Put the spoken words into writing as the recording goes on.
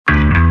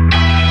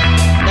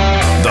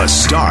The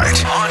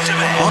Start. On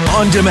demand.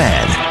 On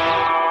demand.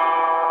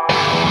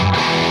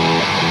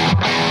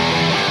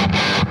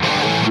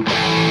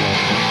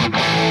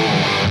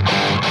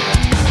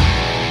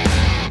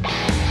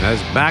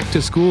 As back to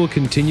school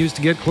continues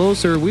to get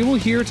closer, we will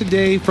hear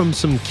today from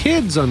some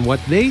kids on what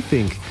they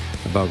think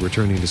about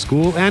returning to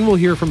school, and we'll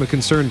hear from a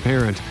concerned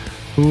parent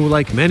who,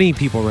 like many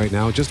people right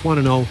now, just want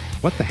to know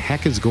what the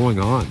heck is going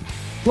on.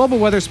 Global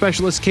weather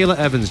specialist Kahla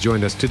Evans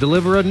joined us to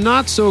deliver a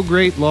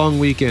not-so-great long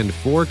weekend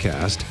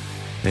forecast,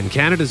 and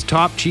Canada's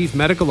top chief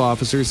medical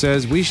officer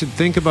says we should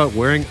think about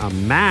wearing a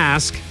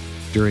mask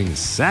during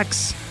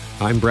sex.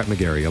 I'm Brett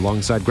McGarry,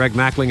 alongside Greg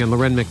Mackling and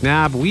Loren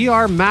McNabb. We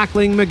are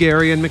Mackling,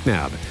 McGarry, and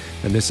McNabb.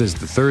 And this is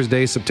the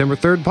Thursday, September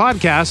 3rd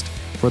podcast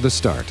for The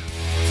Start.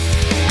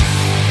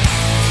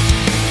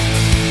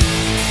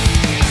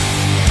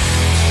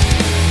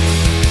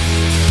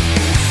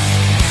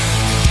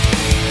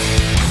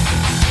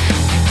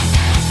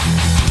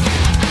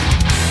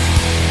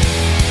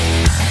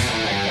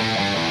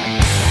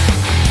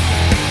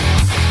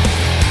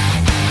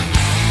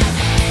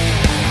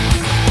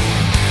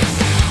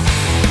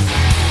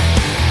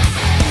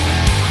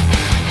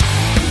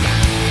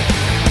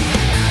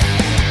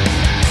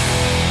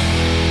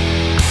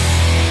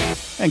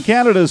 And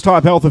Canada's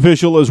top health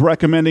official is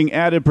recommending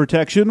added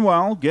protection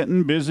while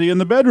getting busy in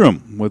the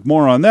bedroom. With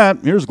more on that,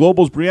 here's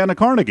Global's Brianna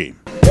Carnegie.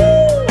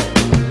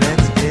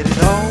 Let's get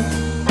it on.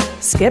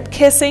 Skip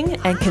kissing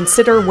and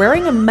consider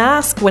wearing a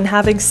mask when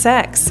having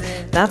sex.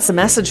 That's a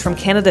message from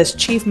Canada's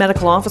Chief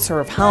Medical Officer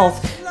of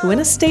Health, who in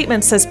a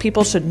statement says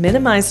people should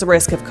minimize the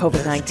risk of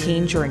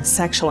COVID-19 during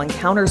sexual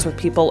encounters with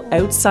people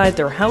outside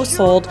their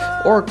household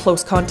or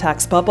close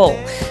contacts bubble.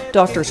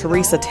 Dr.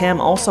 Theresa Tam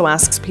also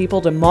asks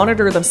people to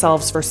monitor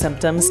themselves for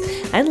symptoms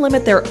and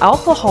limit their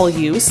alcohol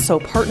use so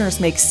partners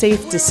make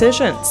safe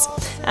decisions.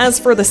 As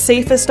for the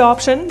safest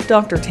option,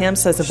 Dr. Tam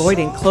says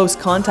avoiding close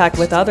contact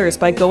with others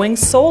by going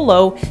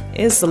solo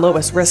is the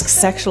lowest risk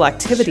sexual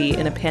activity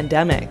in a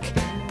pandemic.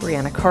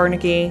 Brianna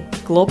Carnegie,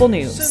 Global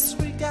News.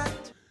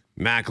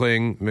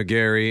 Mackling,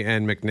 McGarry,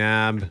 and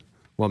McNabb.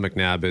 Well,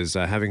 McNabb is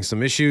having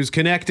some issues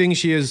connecting.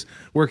 She is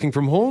working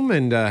from home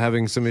and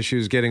having some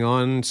issues getting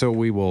on, so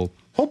we will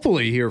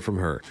hopefully hear from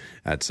her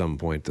at some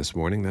point this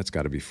morning. That's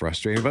got to be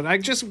frustrating. But I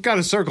just got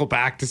to circle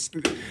back to...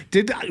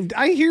 Did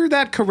I hear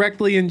that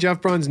correctly in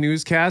Jeff Braun's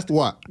newscast?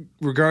 What?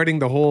 Regarding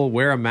the whole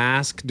wear a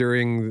mask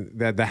during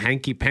the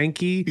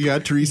hanky-panky? Yeah,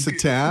 Theresa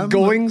Tam.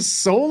 Going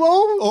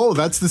solo? Oh,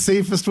 that's the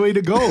safest way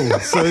to go.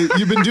 So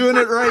you've been doing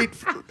it right.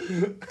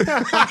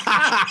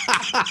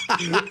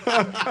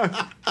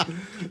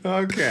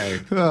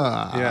 Okay.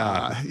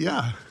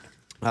 Yeah.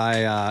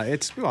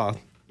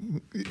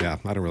 Yeah,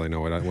 I don't really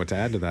know what to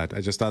add to that.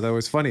 I just thought that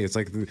was funny. It's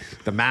like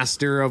the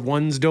master of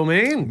one's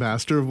domain.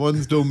 Master of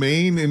one's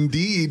domain,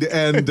 indeed.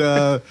 And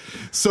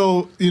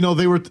so,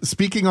 they were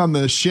speaking on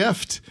the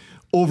shift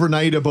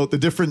overnight about the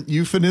different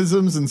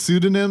euphemisms and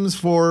pseudonyms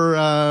for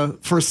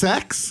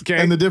sex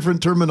and the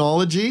different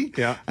terminology.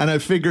 Yeah. And I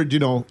figured,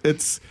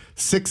 it's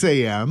 6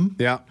 a.m.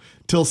 Yeah.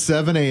 Till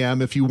 7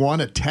 a.m. If you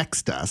want to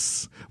text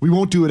us, we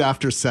won't do it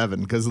after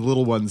 7 because the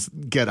little ones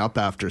get up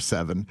after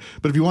 7.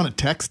 But if you want to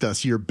text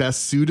us your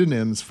best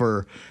pseudonyms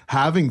for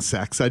having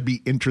sex, I'd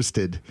be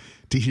interested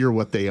to hear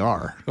what they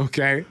are.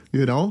 Okay.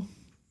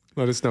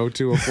 Let us know,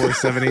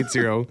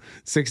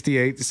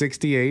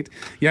 204-780-6868.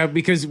 Yeah,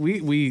 because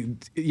we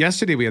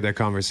yesterday we had that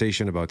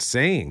conversation about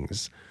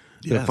sayings.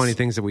 The funny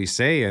things that we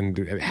say, and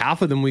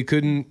half of them we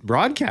couldn't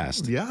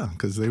broadcast. Yeah,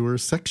 because they were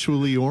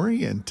sexually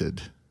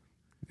oriented.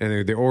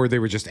 And they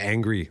were just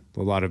angry.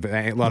 A lot of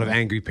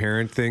angry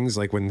parent things.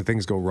 Like when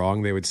things go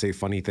wrong, they would say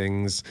funny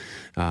things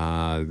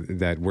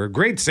that were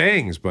great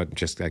sayings, but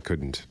just I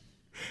couldn't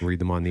read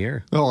them on the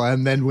air. Oh,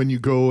 and then when you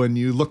go and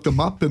you look them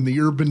up in the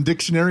Urban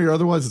Dictionary or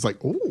otherwise, it's like,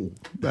 oh,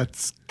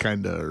 that's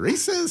kind of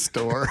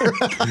racist, or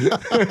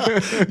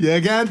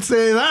you can't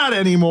say that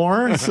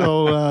anymore.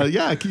 So,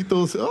 keep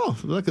those. Oh,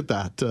 look at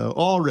that.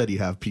 Already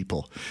have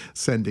people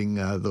sending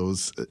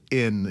those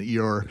in.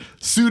 Your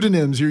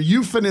pseudonyms, your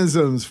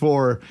euphemisms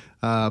for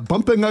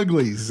bumping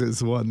uglies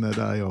is one that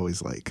I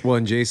always like. Well,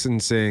 and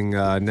Jason's saying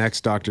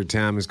next Dr.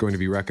 Tam is going to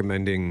be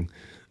recommending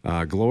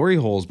glory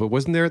holes, but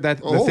wasn't there the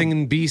thing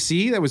in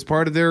BC that was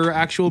part of their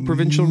actual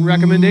provincial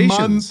recommendations?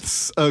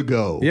 Months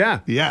ago.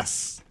 Yeah.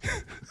 Yes.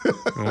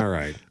 All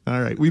right.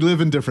 We live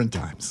in different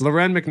times.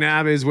 Loren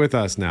McNabb is with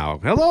us now.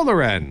 Hello,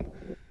 Loren.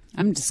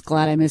 I'm just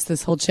glad I missed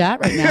this whole chat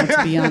right now,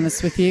 to be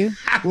honest with you.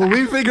 Well,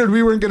 we figured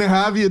we weren't going to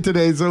have you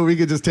today, so we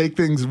could just take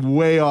things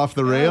way off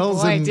the rails.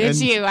 Oh boy, did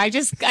you? I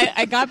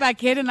got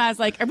back in and I was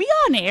like, are we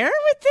on air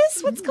with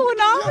this? What's going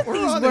on with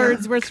these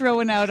words we're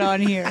throwing out on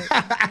here?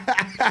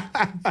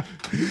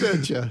 You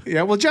betcha.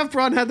 Yeah, well, Jeff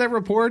Braun had that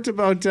report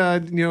about,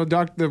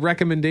 the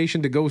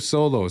recommendation to go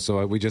solo,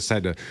 so we just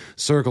had to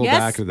circle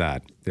back to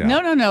that. Yeah.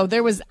 No.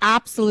 There was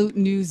absolute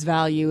news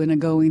value in a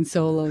going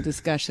solo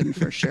discussion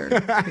for sure.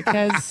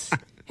 Because,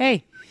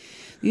 hey,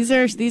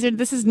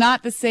 this is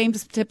not the same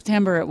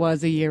September it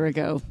was a year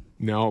ago.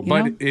 No, You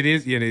but know? it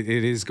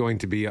is going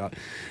to be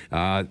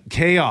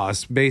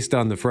chaos based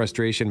on the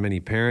frustration many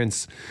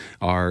parents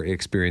are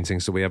experiencing.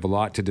 So we have a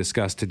lot to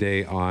discuss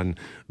today on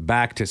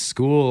back to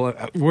school.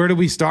 Where do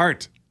we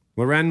start?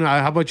 Loren,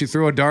 how about you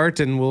throw a dart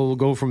and we'll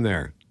go from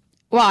there?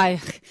 Well,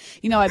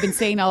 I've been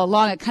saying all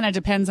along, it kind of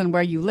depends on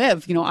where you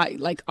live.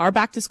 Our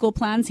back to school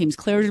plan seems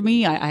clear to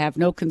me. I have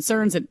no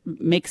concerns. It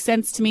makes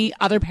sense to me.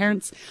 Other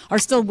parents are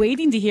still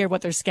waiting to hear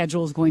what their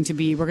schedule is going to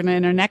be. We're going to,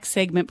 in our next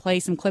segment, play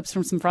some clips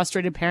from some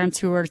frustrated parents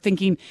who are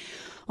thinking,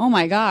 oh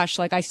my gosh,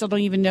 I still don't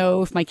even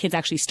know if my kids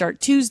actually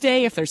start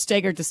Tuesday, if they're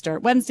staggered to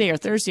start Wednesday or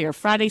Thursday or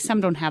Friday. Some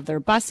don't have their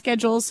bus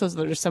schedules, so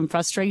there's some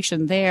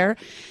frustration there.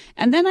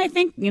 And then I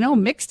think,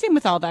 mixed in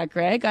with all that,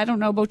 Greg, I don't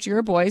know about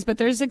your boys, but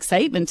there's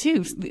excitement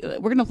too. We're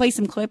going to play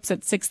some clips at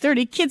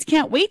 6:30. Kids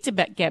can't wait to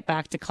get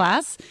back to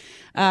class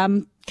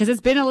because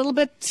it's been a little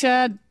bit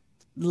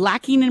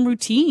lacking in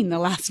routine the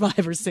last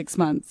 5 or 6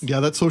 months. Yeah,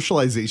 that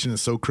socialization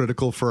is so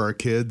critical for our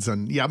kids.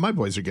 And yeah, my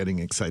boys are getting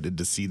excited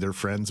to see their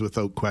friends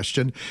without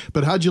question.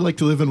 But how'd you like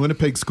to live in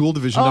Winnipeg School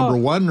Division number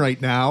 1 right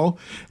now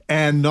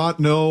and not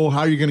know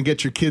how you're going to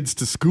get your kids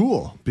to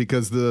school?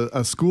 Because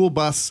a school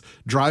bus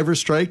driver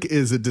strike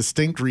is a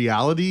distinct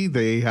reality.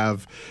 They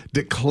have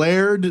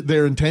declared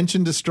their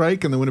intention to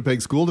strike, and the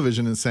Winnipeg School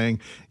Division is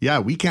saying, yeah,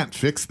 we can't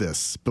fix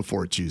this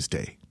before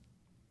Tuesday.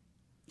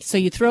 So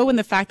you throw in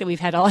the fact that we've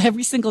had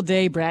every single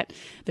day, Brett,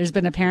 there's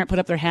been a parent put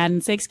up their hand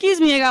and say,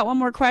 excuse me, I got one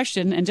more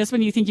question. And just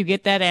when you think you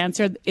get that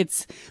answer,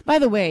 by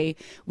the way,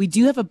 we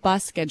do have a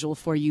bus schedule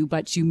for you,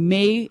 but you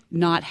may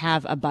not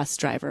have a bus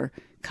driver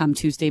come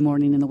Tuesday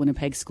morning in the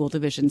Winnipeg School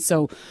Division.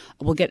 So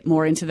we'll get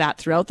more into that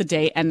throughout the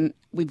day. And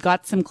we've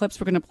got some clips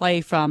we're going to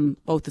play from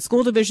both the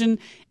school division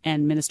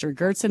and Minister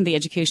Gertson, the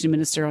education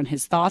minister, on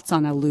his thoughts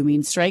on a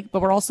looming strike.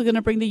 But we're also going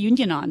to bring the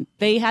union on.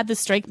 They had the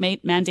strike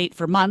mandate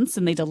for months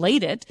and they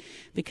delayed it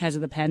because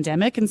of the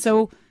pandemic. And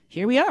so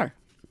here we are.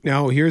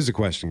 Now, here's a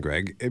question,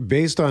 Greg.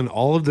 Based on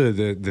all of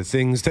the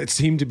things that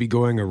seem to be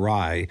going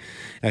awry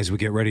as we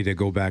get ready to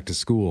go back to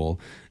school,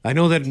 I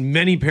know that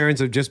many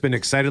parents have just been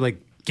excited,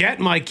 like,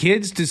 get my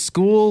kids to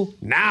school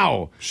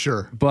now.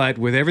 Sure. But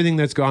with everything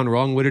that's gone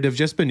wrong, would it have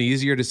just been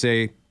easier to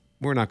say,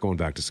 we're not going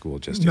back to school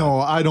just yet? No,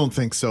 I don't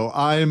think so.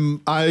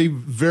 I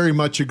very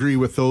much agree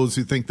with those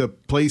who think the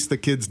place the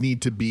kids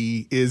need to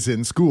be is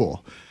in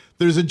school.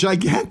 There's a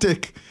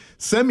gigantic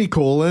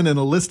semicolon and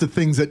a list of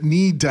things that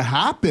need to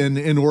happen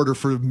in order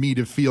for me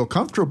to feel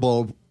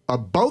comfortable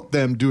about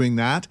them doing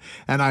that.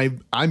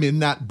 And I'm in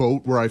that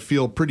boat where I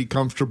feel pretty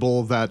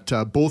comfortable that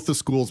both the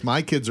schools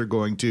my kids are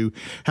going to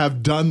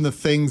have done the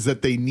things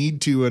that they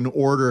need to in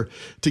order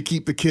to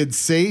keep the kids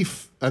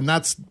safe. And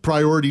that's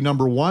priority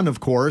number 1, of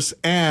course.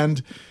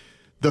 And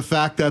the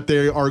fact that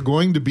they are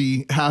going to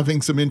be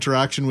having some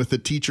interaction with the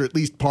teacher at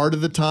least part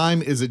of the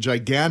time is a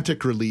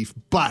gigantic relief.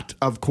 But,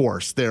 of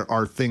course, there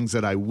are things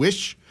that I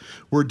wish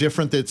were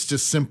different that's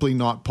just simply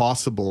not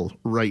possible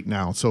right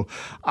now. So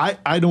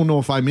I don't know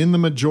if I'm in the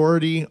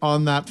majority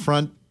on that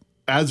front.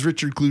 As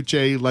Richard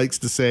Cloutier likes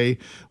to say,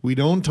 we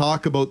don't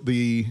talk about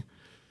the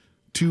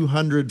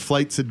 200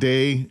 flights a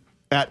day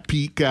at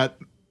peak at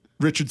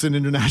Richardson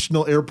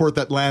International Airport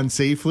that land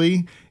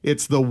safely.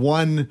 It's the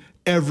one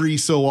every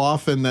so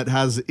often that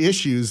has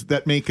issues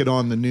that make it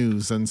on the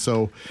news. And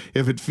so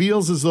if it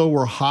feels as though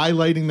we're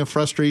highlighting the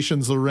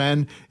frustrations,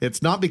 Loren,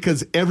 it's not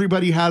because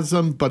everybody has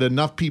them, but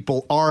enough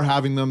people are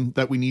having them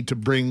that we need to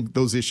bring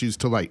those issues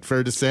to light.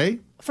 Fair to say?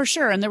 For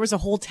sure. And there was a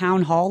whole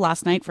town hall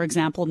last night, for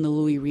example, in the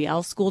Louis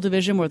Riel School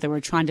Division where they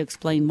were trying to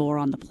explain more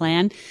on the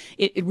plan.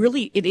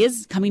 It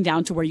is coming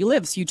down to where you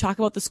live. So you talk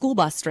about the school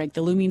bus strike,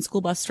 the looming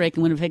school bus strike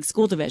in Winnipeg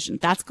School Division.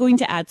 That's going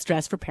to add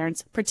stress for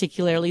parents,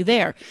 particularly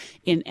there.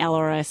 In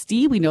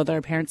LRSD, we know there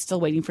are parents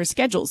still waiting for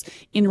schedules.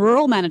 In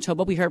rural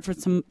Manitoba, we heard from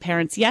some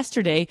parents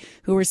yesterday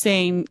who were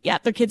saying, yeah,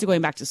 their kids are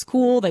going back to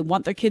school. They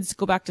want their kids to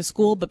go back to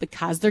school, but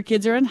because their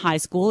kids are in high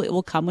school, it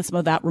will come with some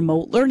of that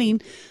remote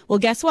learning. Well,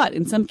 guess what?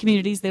 In some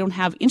communities, they don't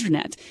have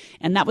internet.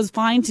 And that was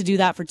fine to do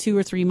that for 2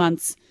 or 3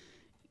 months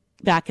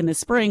back in the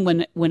spring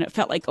when it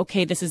felt like,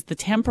 okay, this is the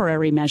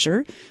temporary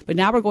measure, but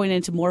now we're going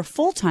into more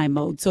full-time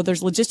mode. So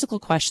there's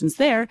logistical questions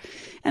there.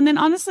 And then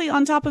honestly,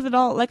 on top of it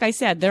all, like I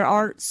said, there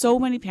are so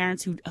many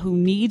parents who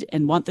need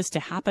and want this to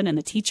happen, and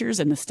the teachers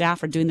and the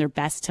staff are doing their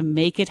best to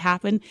make it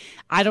happen.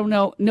 I don't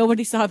know.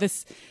 Nobody saw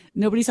this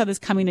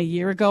coming a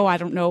year ago. I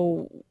don't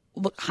know.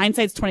 Look,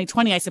 hindsight's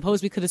 2020. I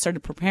suppose we could have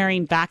started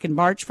preparing back in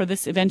March for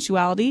this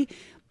eventuality.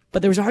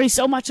 But there was already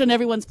so much on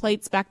everyone's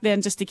plates back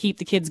then just to keep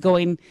the kids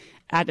going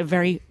at a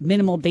very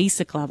minimal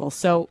basic level.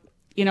 So,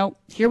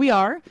 here we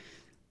are.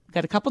 We've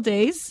got a couple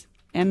days,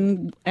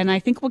 and I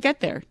think we'll get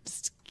there.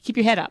 Just keep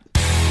your head up.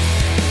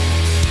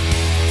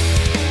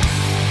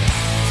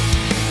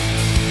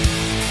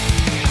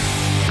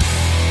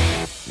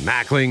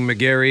 Max Mackling,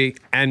 McGarry,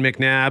 and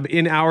McNabb.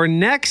 In our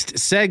next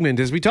segment,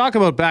 as we talk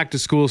about back to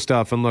school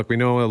stuff, and look, we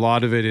know a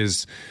lot of it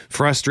is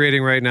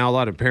frustrating right now. A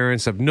lot of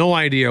parents have no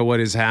idea what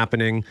is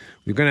happening.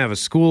 We're going to have a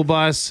school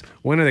bus.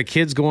 When are the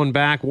kids going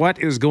back? What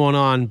is going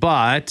on?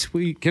 But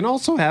we can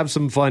also have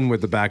some fun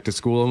with the back to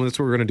school, and that's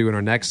what we're going to do in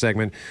our next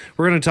segment.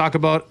 We're going to talk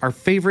about our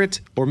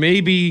favorite, or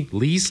maybe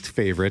least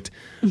favorite,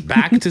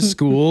 back to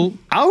school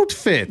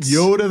outfits.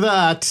 Yo to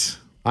that.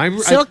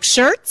 Silk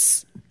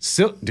shirts?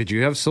 Did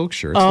you have silk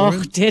shirts? Oh,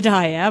 Lauren? did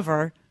I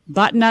ever?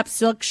 Button-up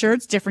silk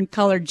shirts, different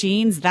colored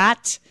jeans.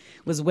 That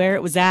was where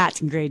it was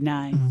at in grade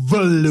 9.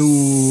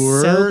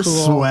 Velour So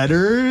cool.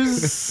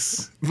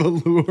 sweaters.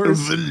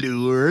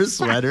 Velour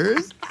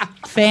sweaters.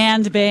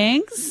 Fanned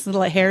bangs,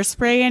 little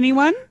hairspray,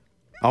 anyone?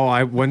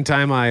 Oh, one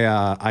time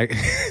my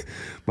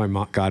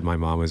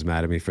mom was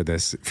mad at me for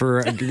this.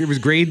 It was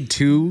grade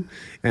 2,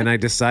 and I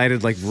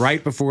decided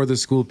right before the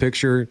school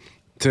picture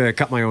to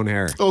cut my own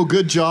hair. Oh,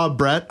 good job,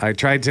 Brett. I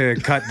tried to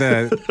cut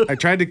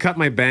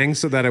my bangs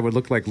so that I would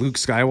look like Luke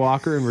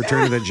Skywalker in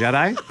Return of the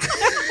Jedi.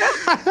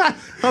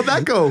 How'd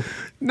that go?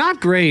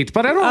 Not great,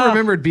 but I don't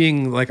remember it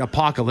being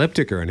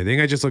apocalyptic or anything.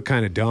 I just looked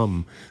kind of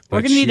dumb.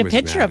 We're going to need a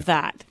picture of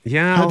that.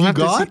 Yeah. Have you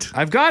got?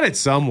 I've got it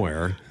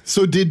somewhere.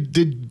 So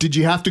did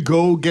you have to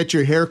go get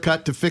your hair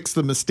cut to fix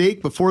the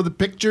mistake before the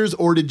pictures,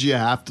 or did you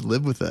have to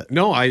live with it?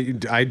 No, I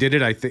did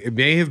it. I think it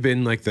may have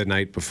been the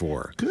night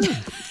before. Good.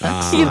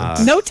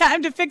 No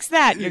time to fix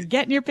that. You're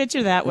getting your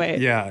picture that way.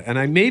 Yeah, and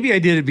I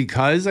did it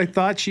because I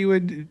thought she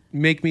would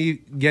make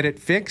me get it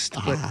fixed.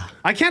 But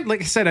I can't.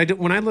 Like I said, I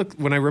don't. When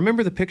I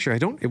remember the picture,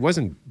 it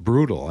wasn't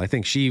brutal. I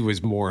think she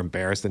was more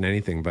embarrassed than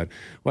anything. But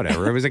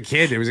whatever. It was a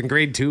kid. It was in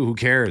grade 2. Who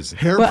cares?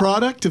 Hair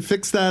product to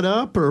fix that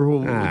up, or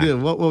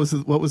what was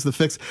the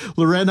fix?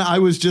 Lorena, I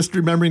was just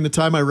remembering the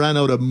time I ran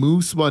out of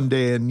mousse one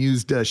day and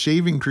used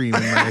shaving cream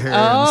in my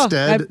hair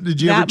instead.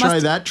 Did you ever try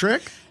that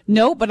trick?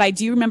 No, but I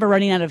do remember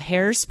running out of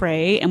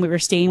hairspray, and we were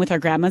staying with our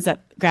grandma at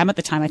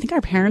the time. I think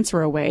our parents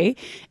were away.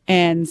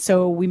 And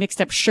so we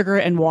mixed up sugar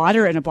and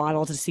water in a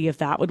bottle to see if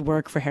that would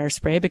work for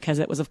hairspray, because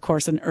it was, of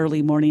course, an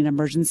early morning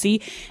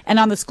emergency. And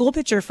on the school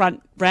picture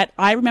front, Brett,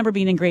 I remember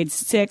being in grade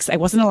 6. I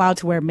wasn't allowed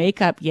to wear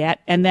makeup yet,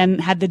 and then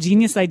had the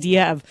genius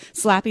idea of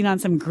slapping on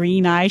some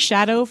green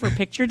eyeshadow for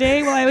picture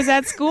day while I was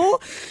at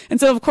school. And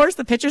so, of course,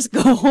 the pictures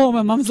go home,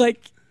 and Mom's like,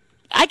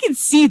 I can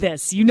see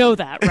this. You know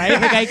that, right?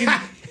 I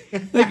can...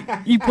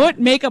 you put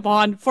makeup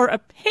on for a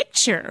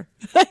picture.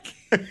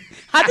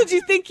 How did you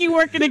think you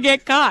weren't going to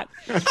get caught?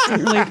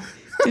 Didn't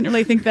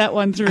really think that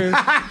one through.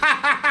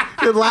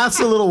 It lasts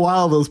a little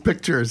while, those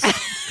pictures.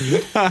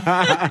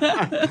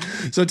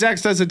 So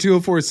text us at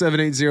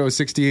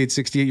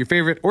 204-780-6868. Your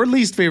favorite or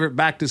least favorite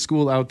back to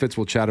school outfits.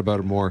 We'll chat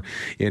about it more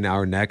in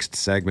our next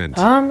segment.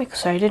 I'm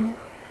excited.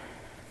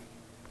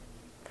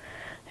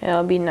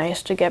 It'll be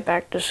nice to get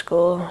back to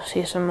school,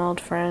 see some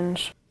old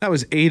friends. That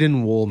was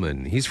Aiden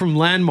Woolman. He's from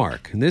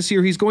Landmark, and this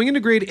year he's going into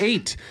grade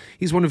 8.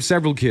 He's one of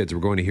several kids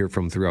we're going to hear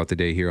from throughout the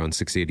day here on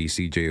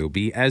 680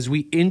 CJOB as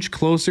we inch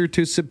closer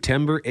to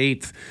September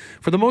 8th.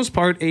 For the most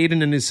part,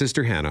 Aiden and his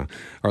sister Hannah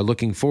are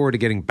looking forward to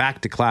getting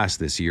back to class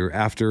this year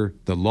after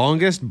the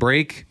longest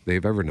break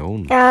they've ever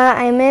known.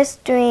 I miss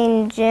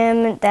doing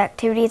gym, the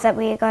activities that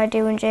we got to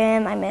do in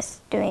gym. I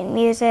miss doing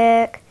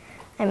music.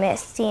 I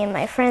miss seeing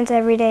my friends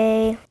every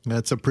day.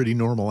 That's a pretty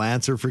normal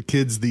answer for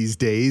kids these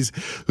days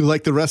who,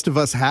 like the rest of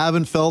us,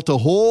 haven't felt a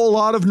whole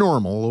lot of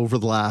normal over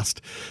the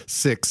last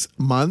 6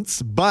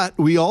 months. But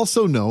we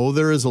also know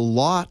there is a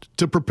lot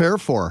to prepare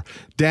for.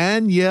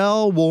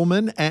 Danielle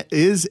Woolman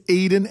is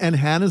Aiden and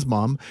Hannah's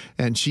mom,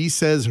 and she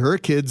says her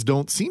kids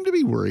don't seem to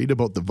be worried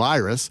about the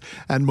virus,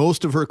 and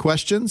most of her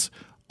questions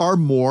are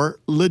more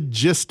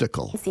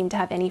logistical. I seem to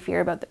have any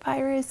fear about the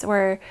virus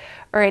or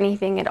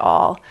anything at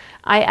all.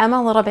 I am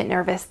a little bit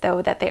nervous,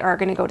 though, that they are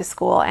going to go to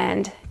school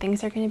and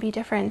things are going to be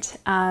different.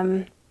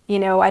 I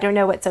don't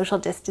know what social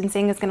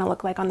distancing is going to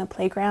look like on the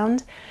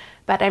playground,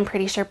 but I'm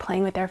pretty sure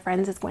playing with their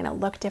friends is going to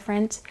look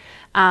different.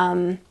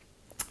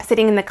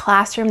 Sitting in the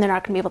classroom, they're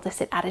not going to be able to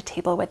sit at a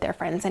table with their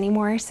friends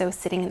anymore, so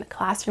sitting in the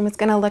classroom is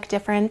going to look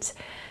different.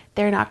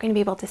 They're not going to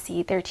be able to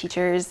see their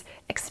teachers'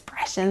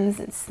 expressions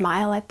and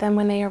smile at them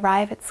when they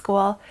arrive at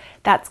school.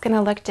 That's going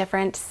to look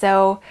different.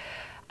 So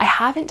I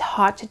haven't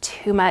talked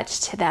too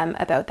much to them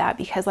about that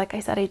because, like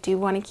I said, I do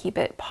want to keep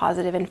it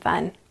positive and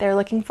fun. They're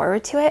looking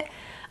forward to it,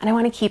 and I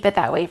want to keep it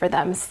that way for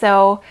them.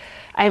 So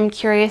I'm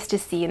curious to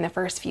see in the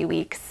first few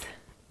weeks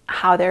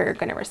how they're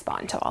going to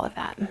respond to all of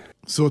that.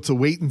 So it's a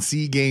wait and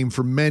see game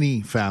for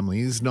many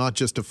families, not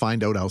just to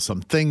find out how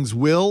some things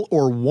will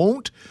or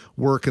won't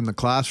work in the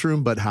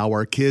classroom, but how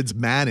our kids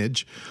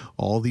manage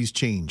all these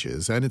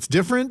changes. And it's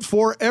different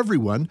for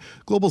everyone.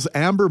 Global's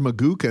Amber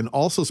Magukan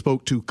also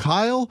spoke to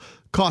Kyle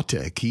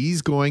Kotick.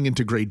 He's going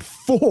into grade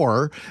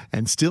 4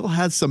 and still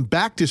has some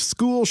back to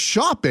school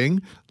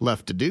shopping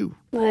left to do.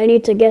 I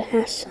need to get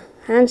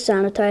hand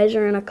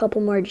sanitizer and a couple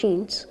more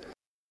jeans.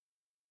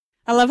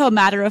 I love how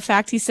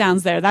matter-of-fact he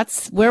sounds there.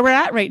 That's where we're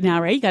at right now,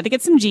 right? You got to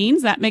get some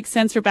jeans. That makes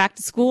sense for back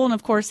to school. And,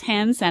 of course,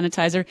 hand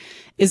sanitizer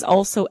is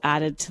also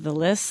added to the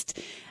list.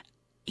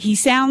 he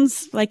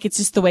sounds like it's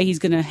just the way he's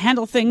going to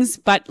handle things.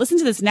 But listen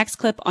to this next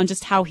clip on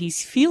just how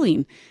he's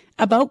feeling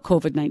about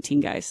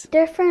COVID-19, guys.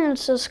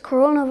 Difference is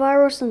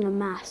coronavirus and the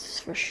masks,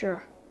 for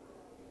sure.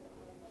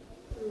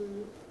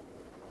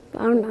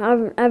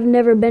 I've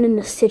never been in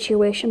this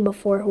situation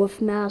before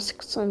with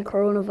masks and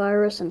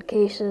coronavirus and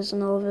cases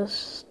and all this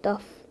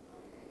stuff.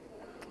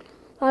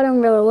 I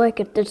don't really like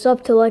it. It's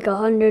up to like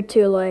 100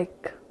 to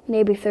like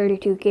maybe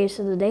 32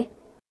 cases a day.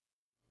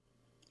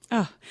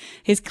 Oh,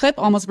 his clip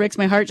almost breaks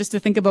my heart just to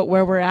think about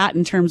where we're at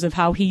in terms of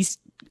how he's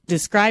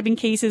describing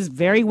cases.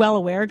 Very well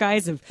aware,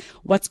 guys, of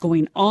what's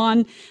going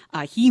on.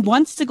 He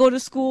wants to go to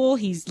school.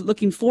 He's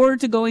looking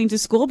forward to going to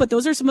school. But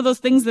those are some of those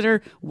things that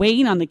are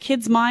weighing on the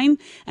kid's mind.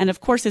 And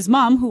of course, his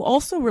mom, who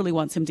also really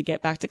wants him to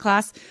get back to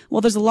class. Well,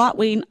 there's a lot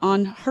weighing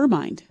on her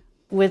mind.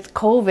 With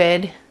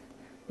COVID,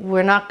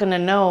 we're not going to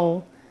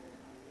know,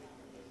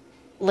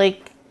 we're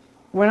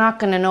not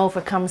going to know if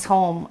it comes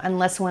home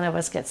unless one of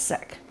us gets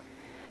sick.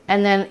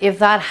 And then if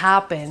that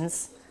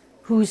happens,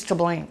 who's to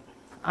blame?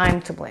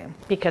 I'm to blame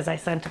because I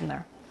sent him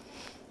there.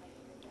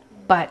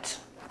 But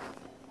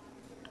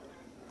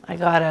I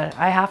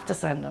have to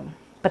send him.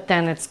 But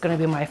then it's going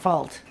to be my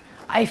fault.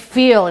 I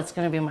feel it's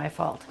going to be my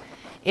fault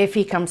if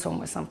he comes home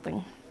with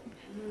something.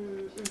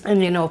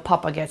 And,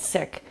 Papa gets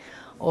sick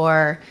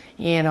or,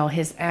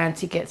 his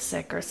auntie gets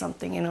sick or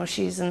something.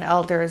 She's an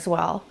elder as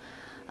well.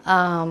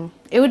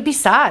 It would be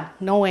sad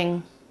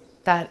knowing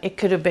that it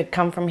could have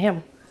come from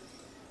him.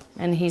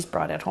 And he's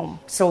brought it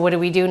home. So what do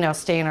we do now?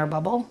 Stay in our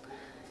bubble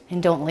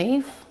and don't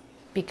leave?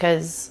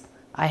 Because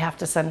I have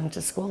to send him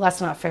to school.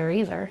 That's not fair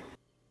either.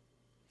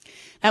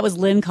 That was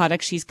Lynn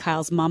Kotick. She's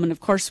Kyle's mom. And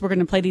of course, we're going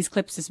to play these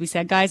clips, as we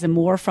said, guys, and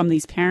more from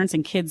these parents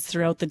and kids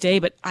throughout the day.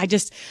 But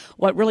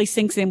what really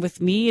sinks in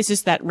with me is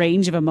just that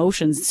range of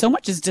emotions. So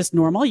much is just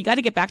normal. You got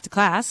to get back to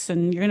class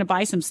and you're going to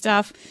buy some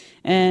stuff.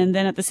 And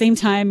then at the same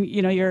time,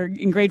 you're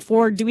in grade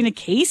 4 doing a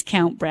case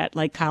count, Brett,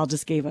 like Kyle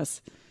just gave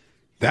us.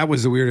 That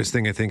was the weirdest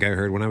thing I think I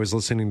heard when I was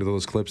listening to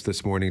those clips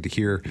this morning, to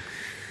hear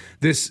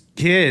this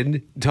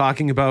kid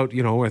talking about,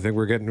 I think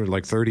we're getting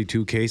like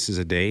 32 cases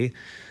a day.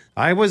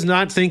 I was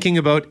not thinking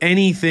about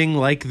anything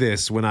like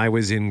this when I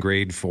was in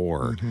grade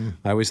 4. Mm-hmm.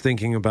 I was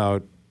thinking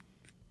about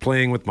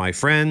playing with my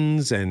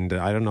friends and,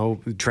 I don't know,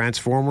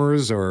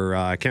 Transformers, or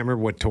I can't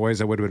remember what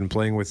toys I would have been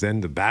playing with then.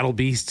 The Battle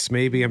Beasts,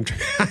 maybe. I'm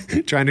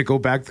trying to go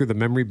back through the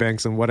memory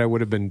banks on what I would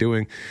have been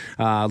doing.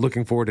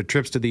 Looking forward to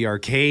trips to the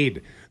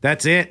arcade.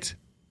 That's it.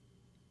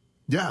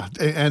 Yeah,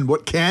 and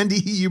what candy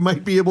you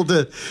might be able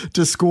to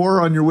score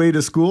on your way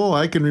to school.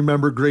 I can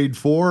remember grade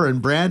 4,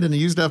 and Brandon, he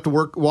used to have to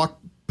walk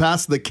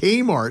past the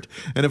Kmart,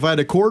 and if I had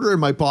a quarter in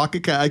my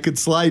pocket, I could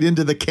slide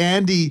into the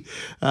candy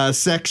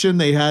section.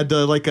 They had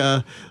like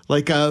a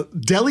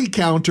deli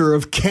counter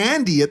of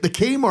candy at the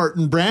Kmart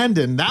in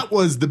Brandon. That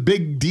was the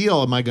big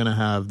deal. Am I going to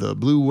have the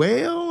Blue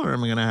Whale, or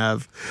am I going to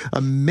have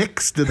a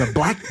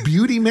Black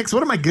Beauty mix?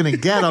 What am I going to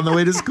get on the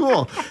way to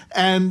school?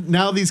 And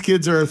now these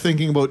kids are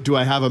thinking about, do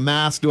I have a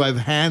mask? Do I have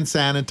hand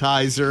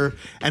sanitizer?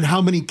 And how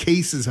many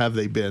cases have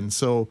they been?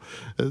 So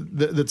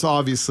that's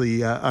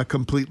obviously a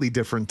completely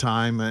different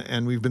time,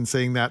 and we've been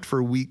saying that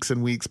for weeks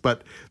and weeks,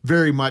 but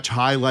very much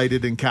highlighted,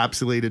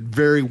 encapsulated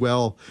very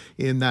well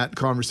in that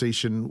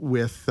conversation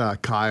with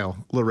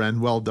Kyle.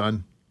 Loren, well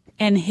done.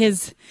 And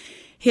his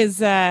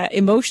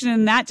emotion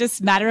in that,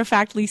 just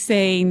matter-of-factly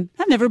saying,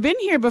 I've never been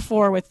here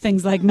before with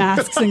things like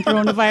masks and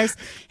coronavirus.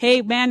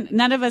 Hey, man,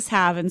 none of us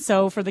have. And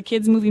so for the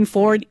kids moving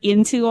forward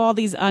into all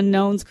these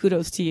unknowns,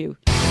 kudos to you.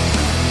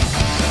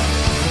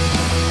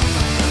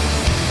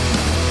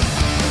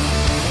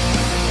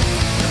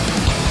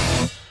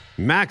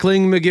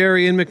 Mackling,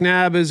 McGarry, and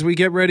McNabb as we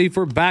get ready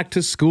for back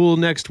to school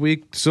next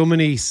week. So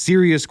many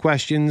serious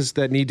questions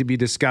that need to be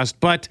discussed,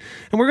 and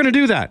we're going to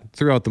do that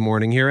throughout the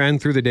morning here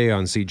and through the day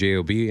on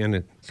CJOB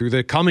and through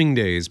the coming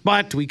days.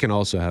 But we can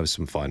also have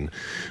some fun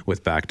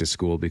with back to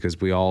school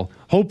because we all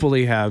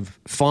hopefully have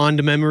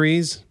fond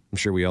memories. I'm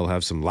sure we all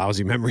have some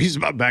lousy memories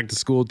about back to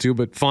school too,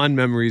 but fond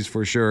memories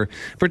for sure,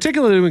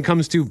 particularly when it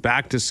comes to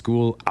back to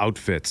school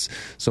outfits.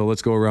 So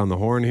let's go around the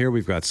horn here.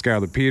 We've got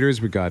Skylar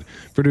Peters. We've got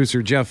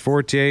producer Jeff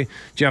Fortier,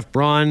 Jeff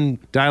Braun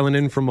dialing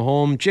in from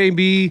home.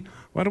 JB,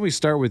 why don't we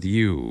start with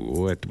you?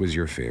 What was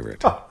your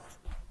favorite?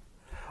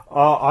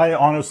 I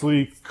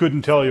honestly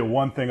couldn't tell you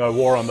one thing I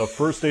wore on the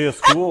first day of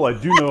school. I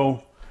do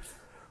know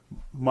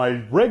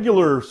my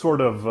regular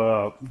sort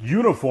of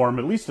uniform,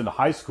 at least in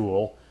high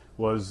school,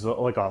 was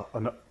like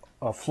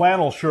a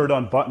flannel shirt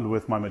unbuttoned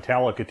with my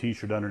Metallica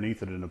t-shirt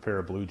underneath it and a pair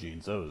of blue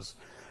jeans.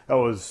 That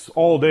was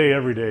all day,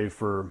 every day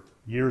for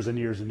years and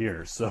years and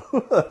years. So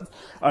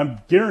I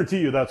guarantee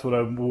you that's what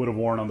I would have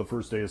worn on the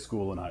first day of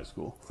school in high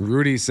school.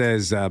 Rudy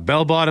says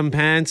bell-bottom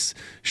pants,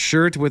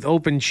 shirt with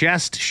open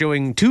chest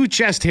showing 2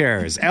 chest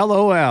hairs.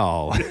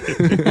 LOL. Right on,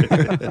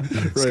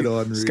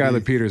 Rudy.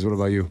 Skylar Peters, what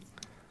about you?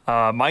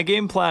 My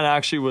game plan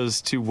actually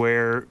was to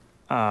wear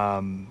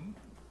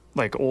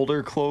like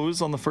older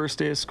clothes on the first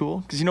day of school,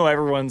 because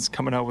everyone's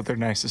coming out with their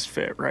nicest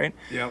fit, right?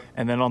 Yep.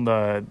 And then on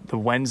the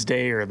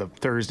Wednesday or the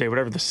Thursday,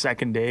 whatever the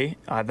second day,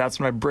 that's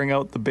when I bring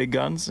out the big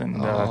guns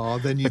and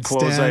then you'd the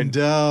clothes stand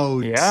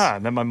out. Yeah,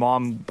 and then my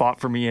mom bought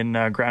for me in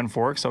Grand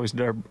Forks. Always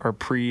did our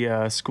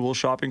pre-school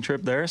shopping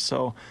trip there,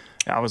 so.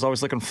 I was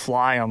always looking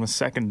fly on the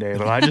second day,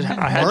 but I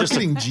had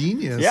marketing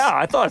genius. Yeah,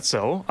 I thought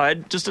so. I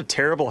had just a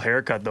terrible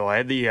haircut though. I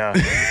had the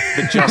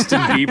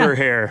Justin Bieber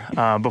hair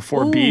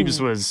before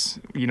Biebs was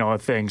a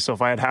thing. So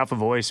if I had half a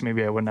voice,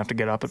 maybe I wouldn't have to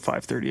get up at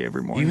 5:30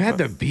 every morning. You had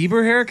the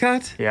Bieber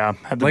haircut? Yeah,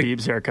 had the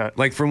Biebs haircut.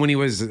 Like from when he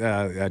was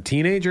a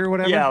teenager or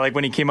whatever? Yeah, like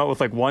when he came out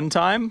with like One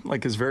Time,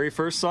 like his very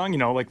first song,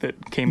 like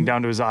that came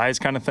down to his eyes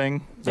kind of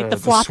thing. Like the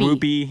floppy.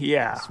 Swoopy,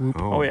 yeah.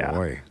 Oh yeah,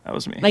 boy. That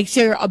was me. Like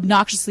you're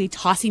obnoxiously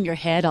tossing your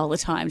head all the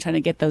time, trying to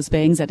get those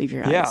bangs out of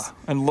your eyes. Yeah,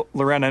 and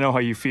Loren, I know how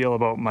you feel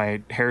about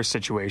my hair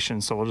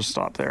situation, so we'll just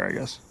stop there, I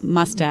guess.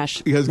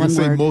 Mustache. You guys going to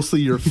say mostly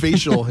your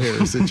facial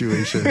hair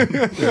situation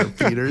there,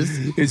 Peters.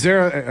 Is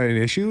there an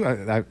issue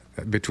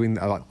between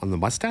on the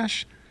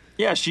mustache?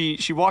 Yeah,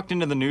 she walked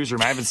into the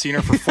newsroom. I haven't seen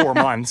her for 4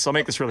 months. I'll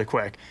make this really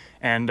quick.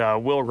 And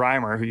Will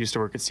Reimer, who used to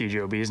work at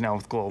CJOB, is now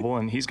with Global,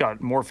 and he's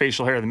got more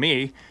facial hair than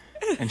me.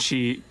 And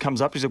she comes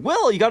up, she's like,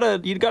 "Will, you got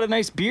a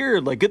nice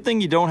beard. Like, good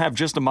thing you don't have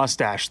just a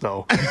mustache,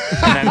 though."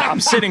 And then I'm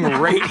sitting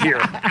right here.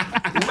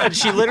 And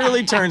she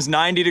literally turns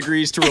 90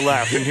 degrees to her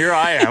left, and here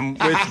I am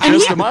with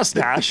just a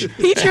mustache.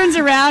 He turns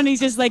around,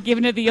 he's just like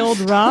giving it the old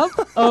rub.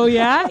 "Oh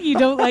yeah, you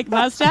don't like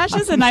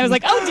mustaches?" And I was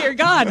like, "Oh dear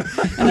God!"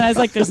 And then I was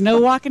like, "There's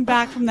no walking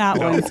back from that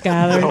one,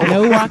 Skylar.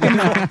 No walking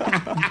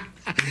back."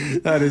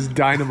 That is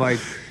dynamite.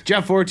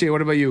 Jeff Fortier,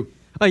 what about you?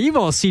 You've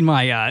all seen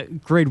my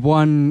grade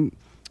 1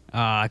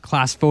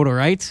 class photo,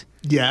 right?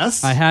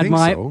 Yes. I had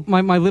my so.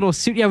 my little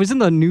suit. Yeah, I was in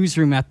the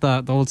newsroom at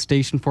the old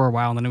station for a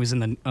while, and then I was in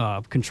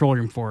the control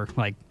room for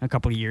like a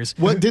couple of years.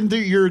 What didn't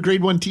your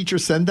grade 1 teacher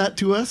send that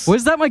to us?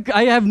 Was that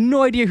I have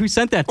no idea who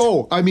sent that.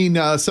 Oh, I mean,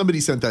 somebody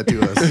sent that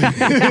to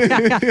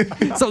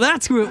us. So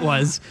that's who it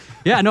was.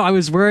 Yeah, no, I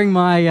was wearing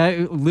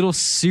my little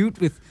suit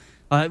with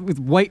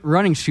white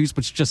running shoes,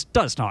 which just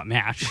does not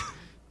match.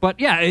 But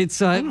yeah,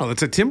 it's I don't know,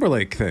 it's a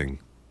Timberlake thing.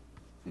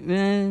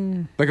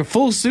 Like a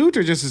full suit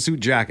or just a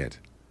suit jacket?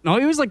 No,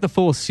 it was like the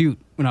full suit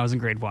when I was in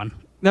grade 1.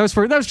 That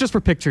was just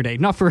for picture day,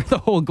 not for the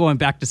whole going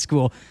back to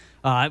school.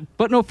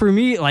 But no, for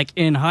me, like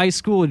in high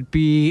school, it'd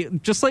be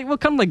just like,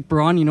 kind of like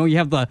Braun, you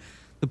have the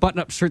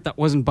button-up shirt that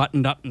wasn't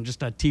buttoned up and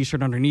just a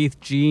t-shirt underneath,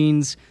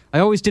 jeans. I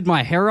always did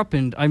my hair up,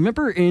 and I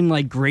remember in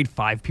like grade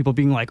 5, people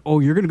being like, "Oh,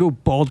 you're going to go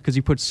bald because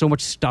you put so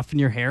much stuff in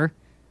your hair."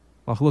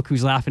 Well, look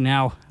who's laughing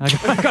now. I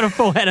got a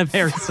full head of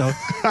hair, so.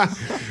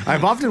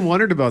 I've often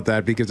wondered about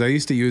that because I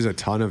used to use a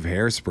ton of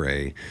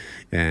hairspray,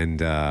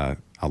 and a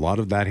lot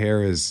of that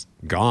hair is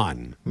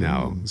gone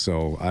now.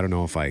 So I don't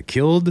know if I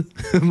killed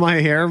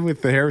my hair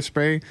with the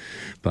hairspray,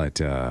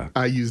 but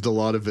I used a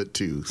lot of it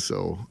too.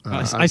 So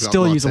I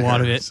still use a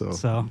lot of it. So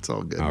it's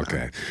all good.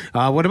 Okay.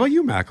 What about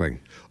you, Mackling?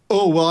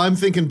 Oh, well, I'm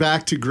thinking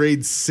back to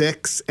grade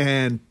 6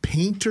 and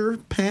painter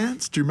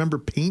pants. Do you remember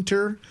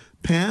painter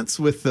pants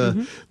with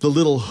the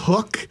little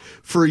hook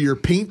for your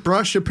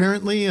paintbrush,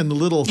 apparently, and the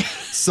little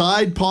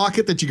side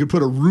pocket that you could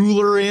put a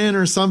ruler in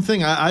or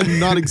something? I'm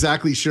not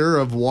exactly sure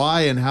of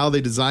why and how they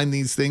designed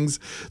these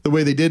things the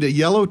way they did. A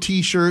yellow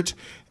T-shirt,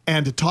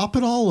 and to top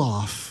it all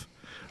off,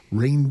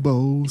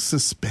 rainbow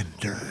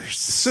suspenders.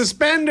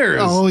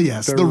 Suspenders! Oh,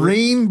 yes. The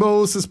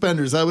rainbow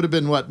suspenders. That would have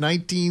been,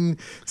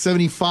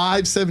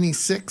 1975,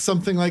 76,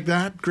 something like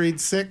that?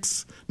 Grade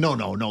 6? No,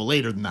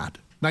 later than that.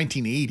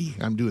 1980.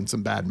 I'm doing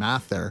some bad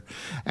math there.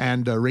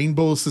 And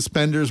rainbow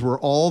suspenders were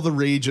all the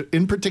rage,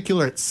 in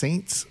particular at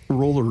Saints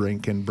Roller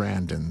Rink in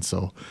Brandon.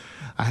 So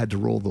I had to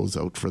roll those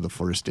out for the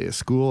first day of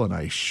school, and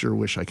I sure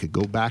wish I could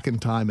go back in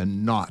time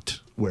and not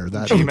wear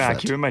that outfit.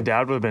 Mac, you and my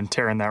dad would have been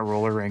tearing that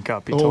roller rink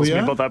up. He tells me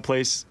about that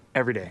place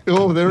every day.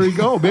 Oh, there we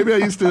go. Maybe I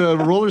used to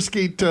roller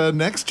skate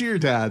next to your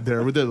dad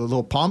there with a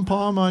little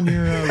pom-pom on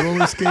your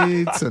roller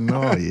skates. And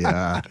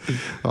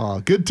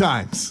good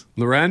times.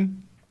 Loren?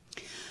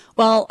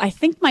 Well, I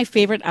think my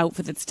favorite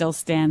outfit that still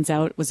stands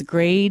out was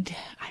grade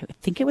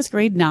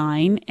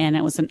 9, and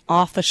it was an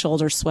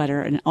off-the-shoulder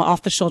sweater. And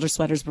off-the-shoulder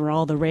sweaters were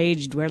all the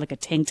rage. You'd wear like a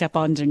tank top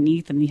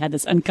underneath, and you had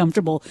this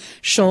uncomfortable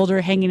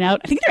shoulder hanging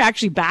out. I think they're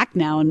actually back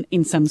now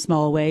in some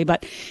small way,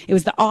 but it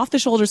was the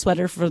off-the-shoulder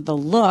sweater for the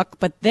look.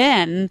 But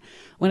then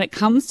when it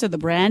comes to the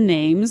brand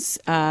names,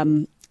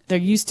 there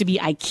used to be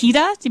Aikida. Do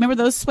you remember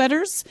those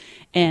sweaters?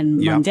 And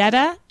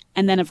Mondetta.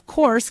 And then, of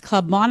course,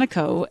 Club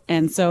Monaco.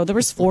 And so there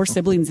was 4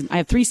 siblings. I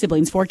have 3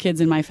 siblings, 4 kids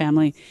in my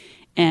family.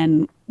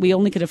 And we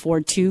only could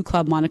afford 2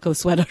 Club Monaco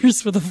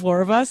sweaters for the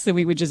 4 of us. And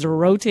we would just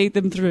rotate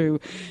them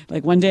through.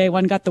 Like one day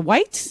one got the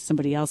white,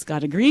 somebody else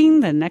got a green.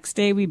 The next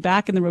day we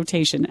back in the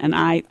rotation.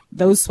 And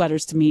those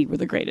sweaters to me were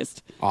the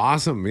greatest.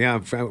 Awesome. Yeah.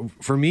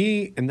 For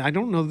me, and I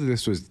don't know that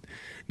this was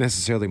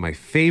necessarily my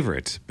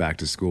favorite back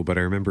to school, but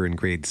I remember in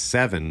grade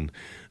 7,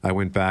 I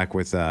went back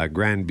with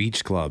Grand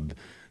Beach Club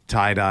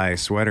tie-dye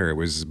sweater. It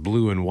was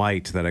blue and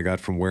white that I got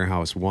from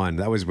Warehouse 1.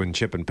 That was when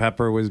Chip and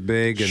Pepper was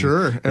big. And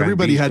sure.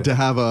 Everybody had to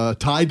have a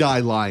tie-dye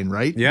line,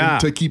 right? Yeah.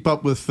 To keep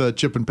up with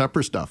Chip and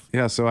Pepper stuff.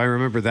 Yeah, so I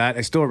remember that.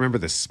 I still remember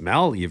the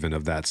smell even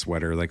of that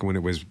sweater, like when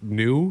it was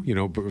new,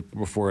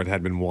 before it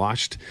had been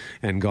washed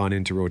and gone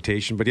into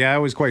rotation. But yeah, I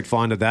was quite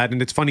fond of that.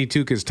 And it's funny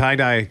too, because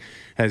tie-dye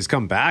has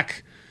come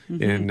back.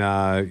 And,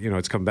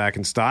 it's come back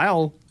in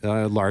style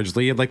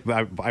largely. Like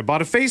I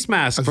bought a face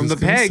mask from the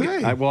Peg.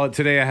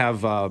 Today I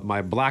have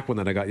my black one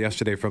that I got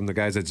yesterday from the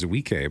guys at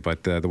Zuike.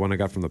 But the one I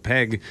got from the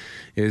Peg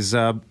is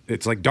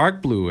it's like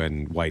dark blue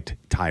and white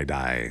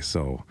tie-dye.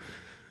 So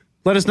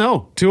let us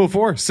know.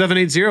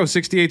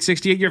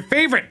 204-780-6868. Your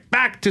favorite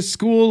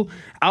back-to-school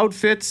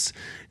outfits.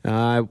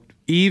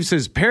 Eve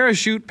says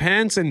parachute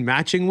pants and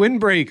matching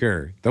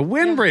windbreaker. The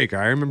windbreaker.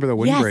 I remember the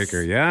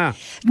windbreaker. Yeah.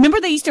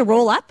 Remember they used to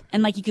roll up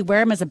and like you could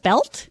wear them as a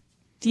belt?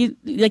 You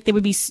could get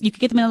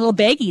them in a little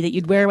baggie that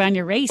you'd wear around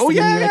your waist.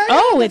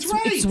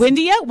 It's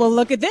windy out. Well,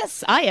 look at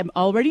this. I am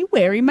already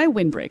wearing my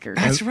windbreaker.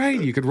 That's right.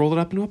 You could roll it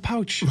up into a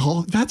pouch.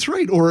 Oh, that's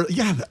right. Or,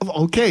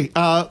 okay.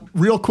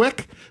 Real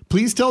quick,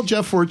 please tell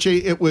Jeff Forche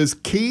it was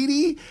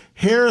Katie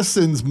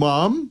Harrison's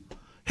mom,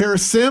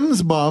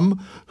 Harrison's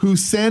mom, who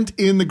sent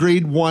in the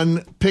grade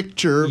 1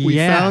 picture. We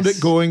found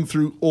it going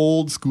through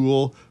old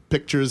school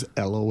pictures,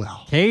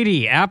 LOL.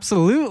 Katie,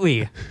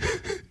 absolutely.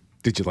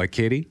 Did you like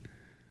Katie?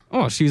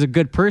 Oh, she's a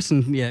good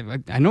person. Yeah,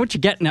 I know what you're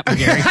getting at,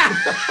 Gary.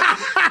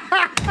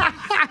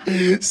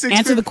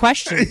 Answer the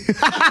question.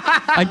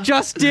 I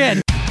just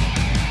did.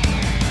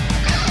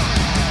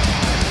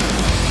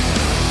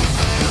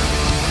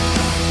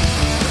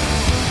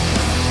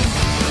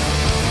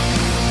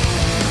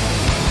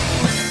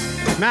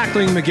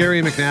 Mackling,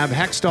 McGarry, McNabb,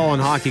 Hextall,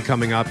 and hockey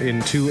coming up in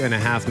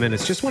 2.5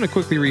 minutes. Just want to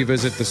quickly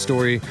revisit the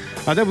story.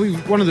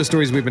 One of the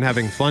stories we've been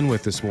having fun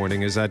with this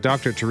morning is that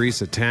Dr.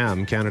 Theresa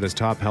Tam, Canada's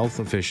top health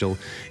official,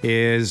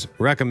 is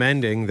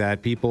recommending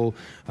that people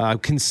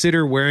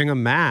consider wearing a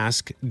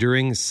mask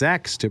during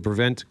sex to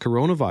prevent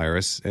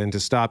coronavirus and to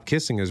stop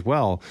kissing as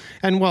well.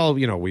 And while,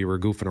 we were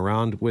goofing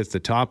around with the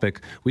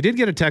topic, we did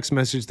get a text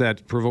message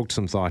that provoked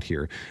some thought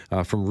here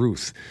from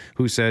Ruth,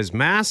 who says,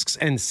 masks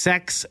and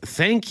sex,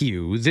 thank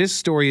you. This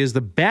story is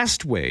the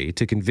best way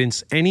to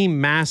convince any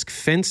mask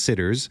fence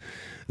sitters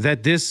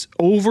that this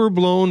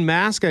overblown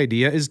mask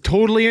idea is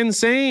totally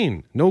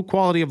insane. No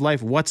quality of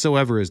life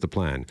whatsoever is the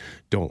plan.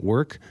 Don't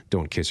work,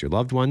 don't kiss your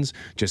loved ones,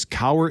 just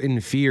cower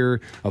in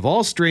fear of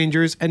all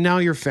strangers and now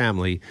your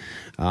family.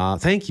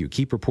 Thank you.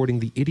 Keep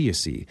reporting the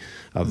idiocy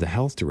of the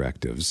health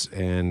directives.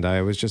 And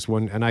I was just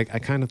wondering, and I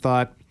kind of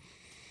thought,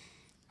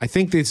 I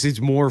think this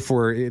is more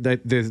for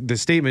that. The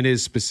statement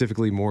is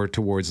specifically more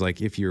towards like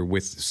if you're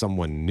with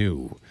someone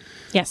new.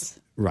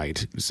 Yes.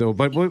 Right. So,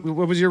 but what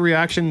was your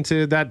reaction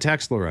to that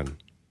text, Lauren?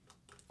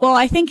 Well,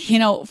 I think,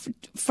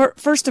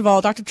 first of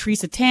all, Dr.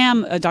 Theresa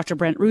Tam, Dr.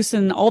 Brent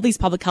Rusin, all these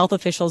public health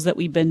officials that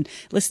we've been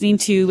listening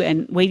to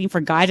and waiting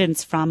for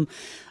guidance from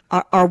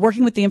are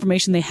working with the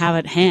information they have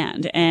at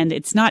hand. And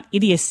it's not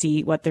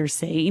idiocy what they're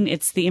saying.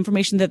 It's the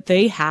information that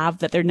they have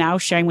that they're now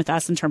sharing with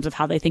us in terms of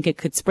how they think it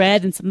could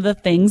spread and some of the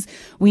things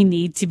we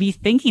need to be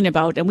thinking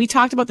about. And we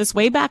talked about this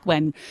way back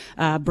when,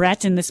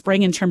 Brett, in the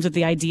spring, in terms of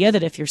the idea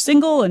that if you're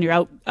single and you're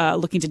out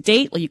looking to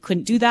date, well, you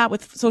couldn't do that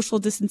with social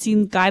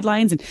distancing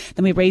guidelines. And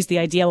then we raised the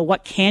idea, well,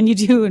 what can you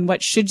do and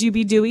what should you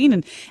be doing?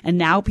 And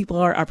now people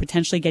are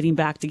potentially getting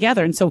back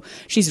together. And so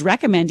she's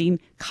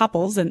recommending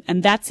couples, and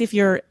that's if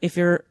you're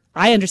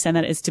I understand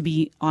that is to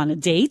be on a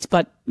date,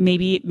 but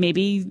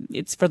maybe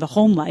it's for the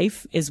home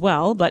life as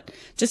well. But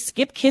just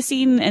skip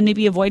kissing and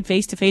maybe avoid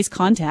face-to-face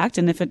contact.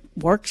 And if it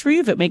works for you,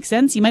 if it makes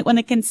sense, you might want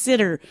to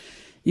consider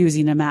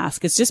using a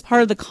mask. It's just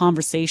part of the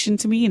conversation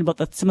to me and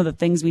about some of the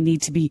things we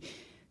need to be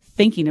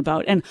thinking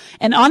about. And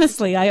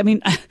honestly, I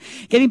mean,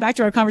 getting back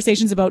to our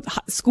conversations about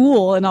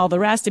school and all the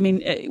rest, I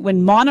mean,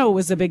 when mono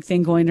was a big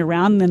thing going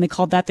around, and then they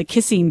called that the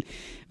kissing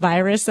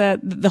virus,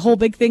 the whole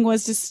big thing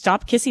was to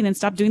stop kissing and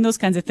stop doing those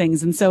kinds of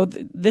things. And so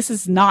this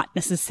is not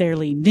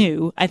necessarily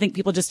new. I think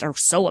people just are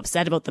so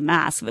upset about the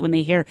mask that when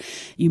they hear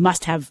you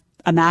must have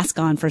a mask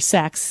on for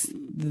sex,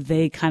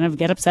 they kind of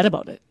get upset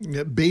about it.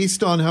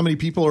 Based on how many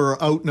people are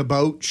out and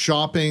about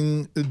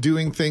shopping,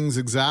 doing things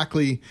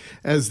exactly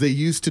as they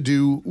used to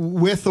do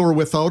with or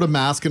without a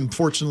mask, and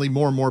fortunately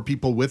more and more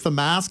people with a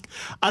mask,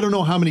 I don't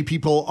know how many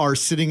people are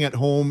sitting at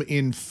home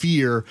in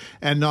fear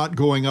and not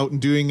going out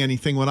and doing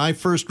anything. When I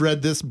first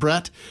read this,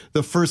 Brett,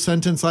 the first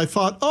sentence, I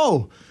thought,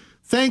 oh,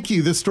 thank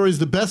you. This story is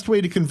the best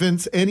way to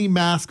convince any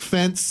mask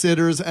fence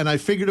sitters. And I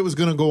figured it was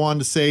going to go on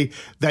to say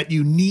that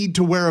you need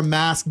to wear a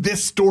mask.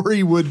 This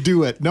story would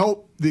do it.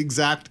 Nope. The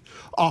exact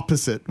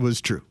opposite was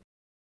true.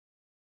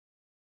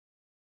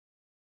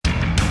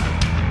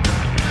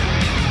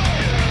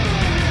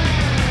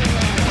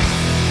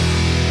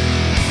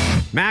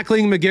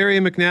 Mackling, McGarry,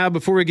 and McNabb.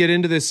 Before we get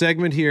into this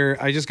segment here,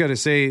 I just got to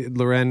say,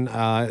 Loren,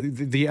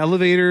 the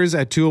elevators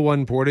at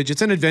 201 Portage,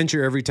 it's an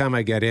adventure every time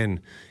I get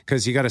in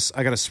because I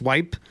got to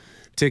swipe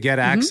to get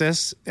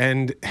access,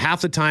 and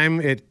half the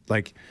time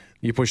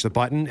you push the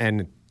button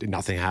and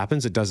nothing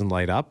happens. It doesn't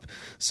light up.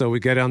 So we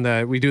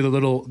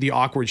do the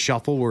awkward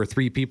shuffle where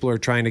 3 people are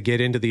trying to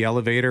get into the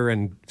elevator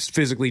and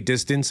physically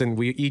distance, and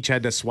we each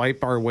had to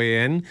swipe our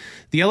way in.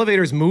 The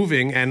elevator's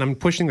moving, and I'm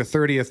pushing the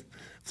 30th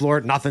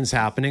floor. Nothing's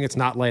happening. It's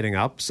not lighting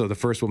up. So the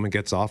first woman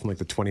gets off on like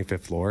the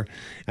 25th floor,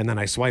 and then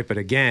I swipe it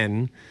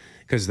again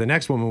because the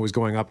next woman was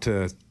going up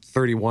to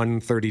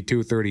 31,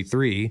 32,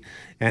 33,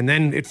 and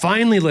then it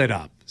finally lit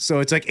up. So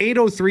it's like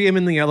 8:03, I'm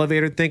in the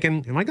elevator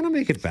thinking, am I going to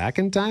make it back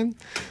in time?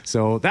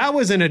 So that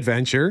was an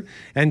adventure.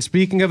 And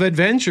speaking of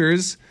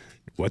adventures,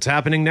 what's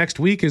happening next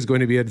week is going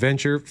to be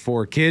adventure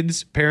for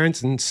kids,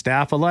 parents, and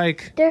staff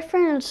alike.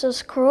 Difference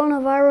is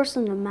coronavirus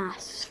and the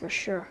masks, for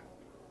sure.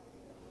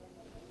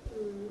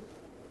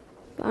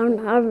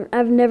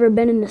 I've never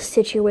been in this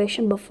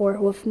situation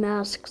before with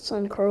masks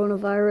and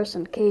coronavirus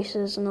and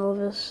cases and all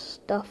this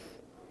stuff.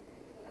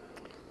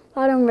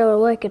 I don't really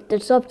like it.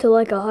 It's up to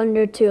like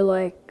 100 to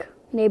like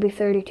maybe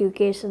 32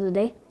 cases a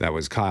day. That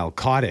was Kyle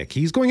Kotick.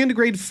 He's going into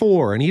grade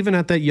 4, and even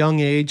at that young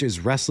age is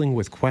wrestling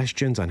with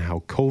questions on how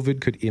COVID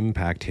could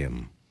impact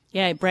him.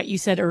 Yeah, Brett, you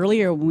said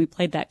earlier when we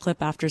played that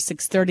clip after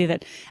 6:30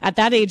 that at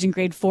that age in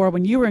grade 4,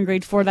 when you were in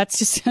grade 4, that's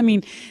just, I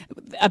mean,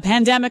 a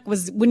pandemic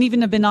wouldn't even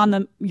have been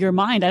on your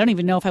mind. I don't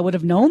even know if I would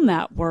have known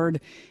that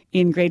word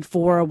in grade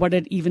 4 or what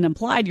it even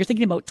implied. You're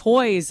thinking about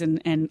toys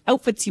and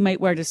outfits you might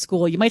wear to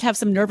school. You might have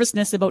some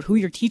nervousness about who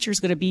your teacher's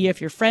going to be,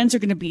 if your friends are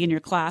going to be in your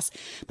class.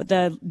 But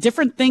the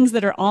different things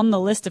that are on the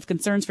list of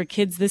concerns for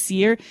kids this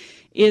year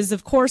is,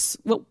 of course,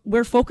 what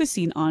we're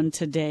focusing on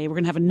today. We're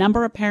going to have a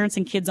number of parents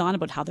and kids on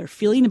about how they're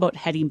feeling about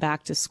heading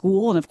back to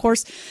school. And of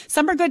course,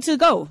 some are good to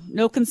go,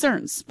 no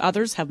concerns.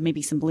 Others have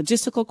maybe some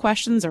logistical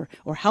questions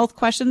or health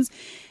questions.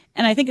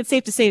 And I think it's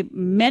safe to say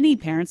many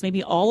parents,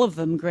 maybe all of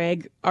them,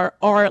 Greg, are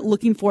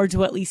looking forward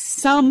to at least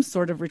some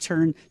sort of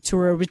return to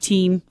a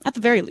routine at the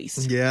very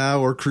least. Yeah,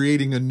 or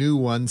creating a new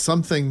one,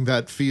 something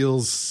that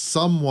feels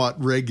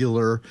somewhat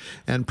regular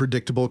and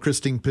predictable.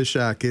 Christine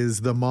Pishak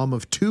is the mom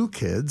of 2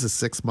 kids, a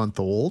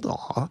 6-month-old,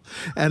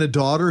 and a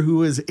daughter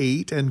who is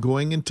 8 and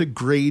going into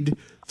grade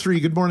 3.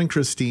 Good morning,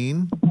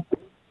 Christine.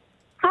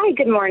 Hi,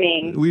 good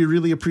morning. We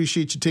really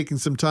appreciate you taking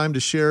some time to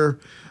share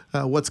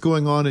what's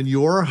going on in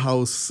your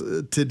house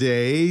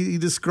today.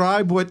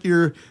 Describe what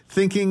you're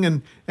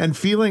thinking and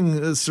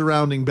feeling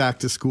surrounding back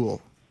to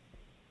school.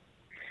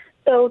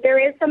 So there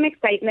is some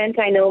excitement.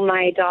 I know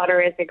my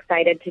daughter is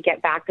excited to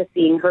get back to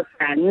seeing her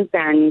friends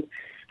and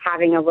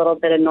having a little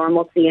bit of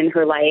normalcy in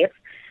her life.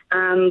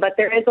 But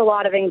there is a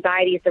lot of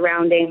anxiety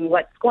surrounding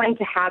what's going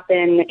to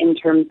happen in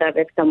terms of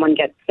if someone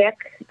gets sick.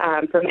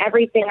 From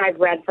everything I've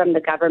read from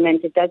the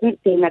government, it doesn't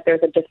seem that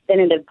there's a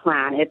definitive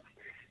plan.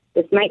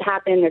 This might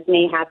happen, this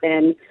may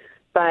happen,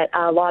 but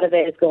a lot of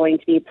it is going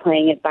to be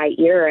playing it by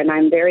ear, and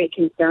I'm very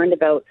concerned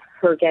about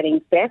her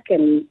getting sick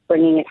and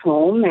bringing it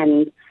home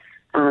and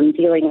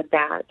dealing with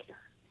that.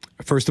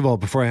 First of all,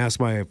 before I ask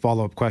my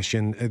follow-up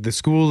question, the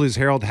school is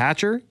Harold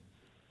Hatcher?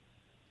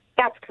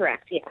 That's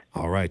correct, yeah.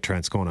 All right,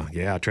 Transcona.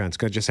 Yeah,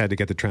 Transcona. Just had to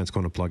get the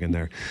Transcona plug in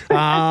there.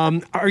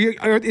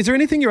 Is there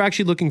anything you're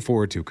actually looking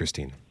forward to,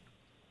 Christine?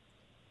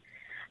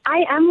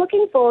 I am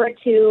looking forward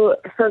to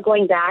her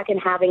going back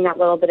and having that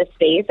little bit of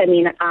space. I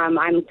mean,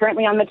 I'm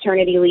currently on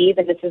maternity leave,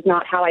 and this is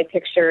not how I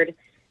pictured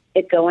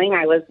it going.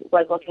 I was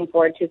looking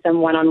forward to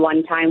some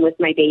one-on-one time with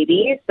my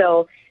baby.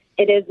 So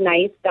it is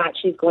nice that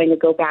she's going to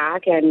go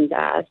back and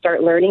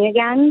start learning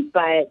again,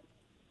 but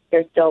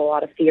there's still a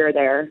lot of fear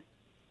there.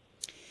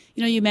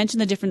 You know, you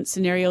mentioned the different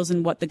scenarios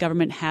and what the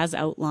government has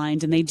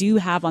outlined, and they do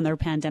have on their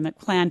pandemic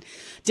plan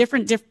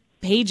different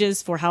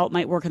pages for how it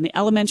might work in the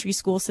elementary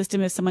school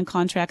system if someone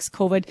contracts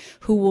COVID,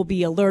 who will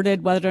be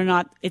alerted, whether or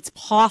not it's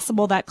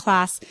possible that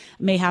class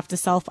may have to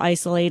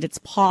self-isolate. It's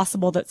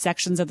possible that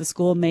sections of the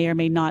school may or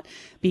may not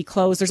be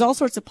closed. There's all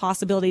sorts of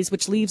possibilities,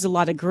 which leaves a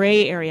lot of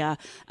gray area.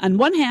 On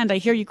one hand, I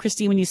hear you,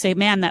 Christine, when you say,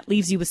 man, that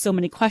leaves you with so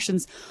many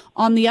questions.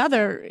 On the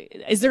other,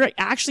 is it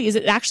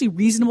actually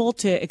reasonable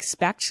to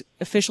expect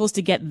officials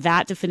to get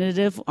that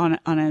definitive on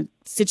a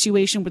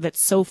situation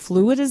that's so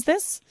fluid as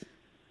this?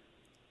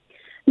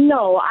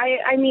 No,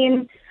 I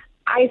mean,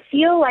 I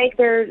feel like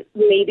there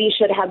maybe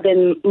should have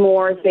been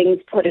more things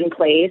put in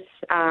place.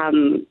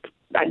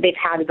 They've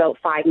had about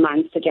 5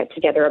 months to get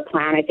together a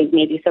plan. I think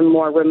maybe some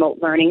more remote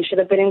learning should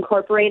have been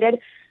incorporated.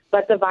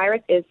 But the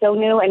virus is so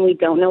new, and we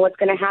don't know what's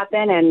going to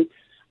happen, and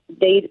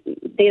they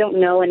don't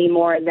know any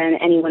more than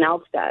anyone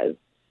else does.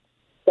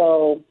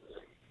 So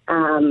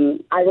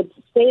I would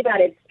say that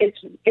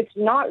it's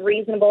not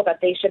reasonable that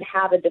they should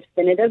have a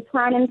definitive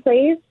plan in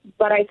place,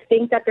 but I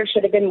think that there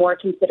should have been more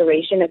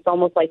consideration. It's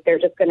almost like they're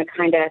just going to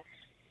kind of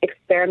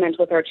experiment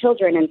with our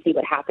children and see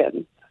what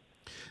happens.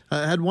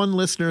 I had one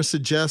listener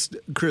suggest,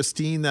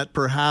 Christine, that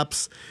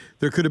perhaps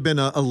there could have been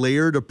a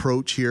layered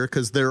approach here,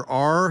 because there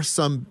are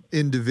some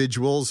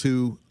individuals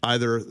who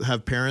either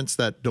have parents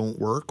that don't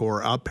work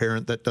or a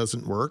parent that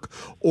doesn't work,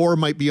 or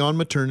might be on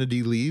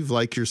maternity leave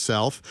like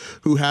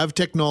yourself, who have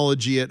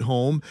technology at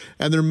home.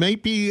 And there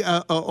might be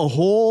a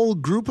whole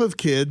group of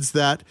kids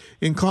that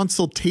in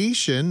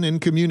consultation and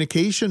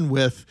communication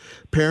with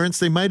parents,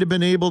 they might have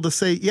been able to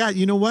say, yeah,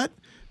 you know what?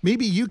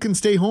 maybe you can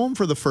stay home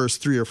for the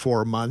first 3 or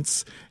 4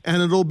 months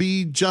and it'll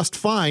be just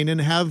fine,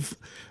 and have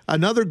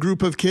another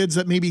group of kids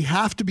that maybe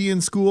have to be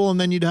in school, and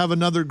then you'd have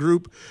another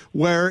group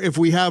where if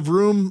we have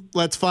room,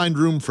 let's find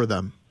room for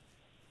them.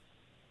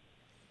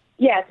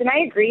 Yes, and I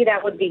agree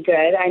that would be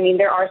good. I mean,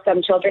 there are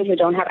some children who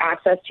don't have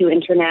access to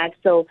internet,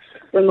 so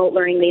remote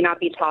learning may not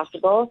be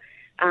possible.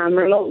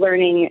 Remote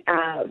learning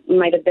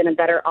might have been a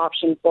better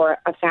option for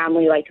a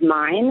family like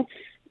mine,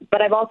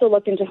 but I've also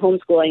looked into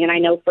homeschooling, and I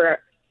know for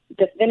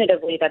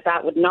definitively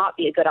that would not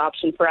be a good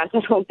option for us.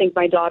 I don't think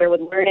my daughter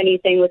would learn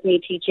anything with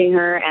me teaching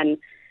her, and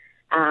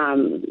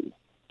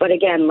but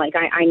again, like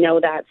I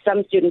know that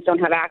some students don't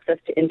have access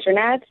to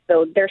internet,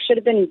 so there should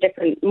have been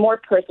different,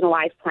 more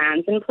personalized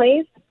plans in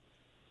place.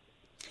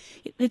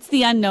 It's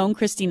the unknown,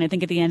 Christine, I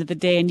think, at the end of the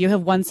day. And you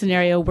have one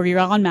scenario where you're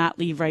on mat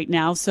leave right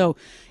now. So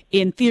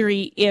in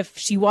theory, if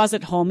she was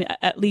at home,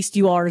 at least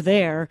you are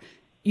there.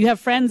 You have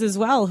friends as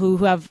well who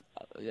have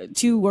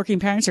two working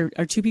parents or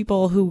two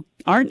people who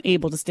aren't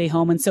able to stay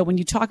home. And so when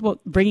you talk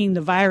about bringing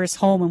the virus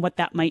home and what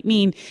that might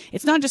mean,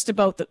 it's not just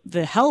about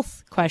the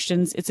health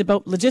questions. It's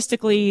about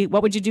logistically,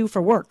 what would you do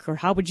for work, or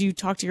how would you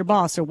talk to your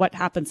boss, or what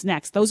happens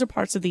next? Those are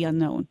parts of the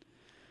unknown.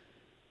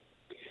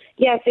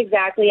 Yes,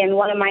 exactly. And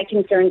one of my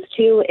concerns,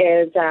 too,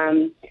 is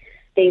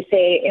they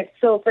say,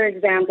 for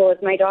example,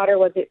 if my daughter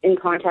was in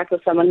contact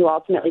with someone who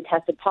ultimately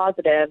tested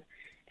positive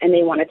and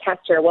they want to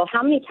test her, well,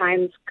 how many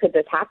times could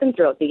this happen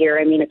throughout the year?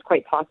 I mean, it's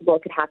quite possible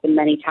it could happen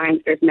many times.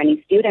 There's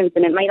many students,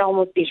 and it might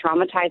almost be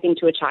traumatizing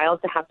to a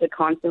child to have to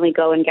constantly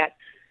go and get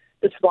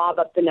the swab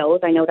up the nose.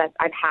 I know that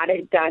I've had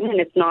it done, and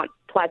it's not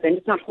pleasant.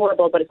 It's not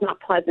horrible, but it's not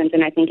pleasant,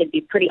 and I think it'd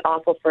be pretty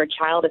awful for a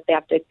child if they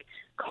have to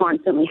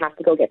constantly have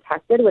to go get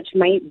tested, which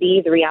might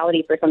be the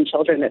reality for some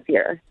children this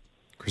year.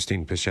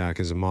 Christine Pishak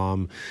is a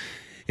mom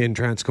in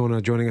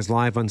Transcona, joining us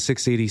live on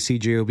 680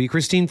 CJOB.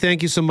 Christine,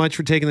 thank you so much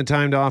for taking the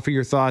time to offer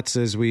your thoughts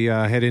as we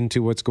head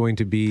into what's going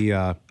to be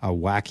a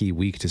wacky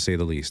week, to say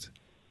the least.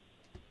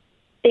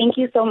 Thank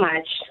you so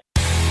much.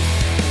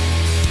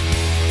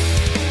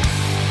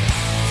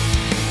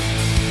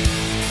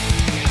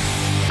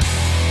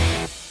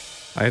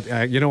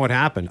 You know what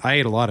happened? I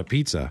ate a lot of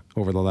pizza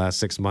over the last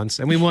 6 months,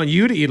 and we want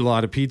you to eat a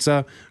lot of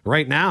pizza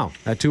right now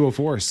at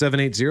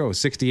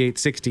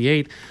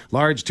 204-780-6868.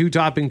 Large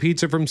 2-topping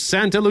pizza from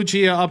Santa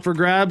Lucia up for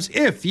grabs.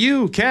 If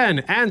you can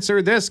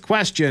answer this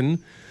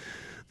question,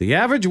 the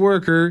average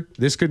worker,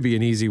 this could be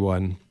an easy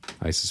one,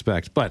 I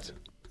suspect, but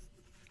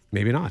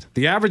maybe not.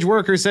 The average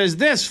worker says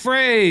this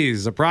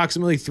phrase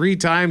approximately 3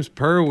 times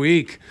per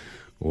week.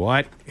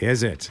 What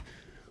is it?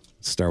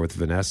 Let's start with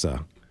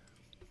Vanessa.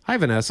 Hi,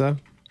 Vanessa.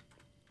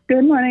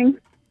 Good morning.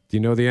 Do you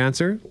know the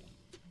answer?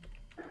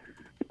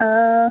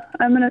 I'm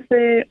going to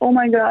say, oh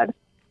my God.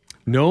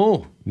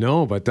 No,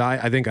 but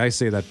I think I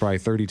say that probably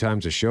 30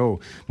 times a show,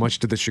 much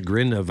to the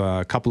chagrin of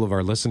a couple of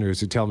our listeners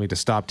who tell me to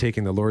stop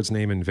taking the Lord's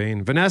name in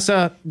vain.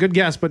 Vanessa, good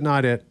guess, but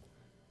not it.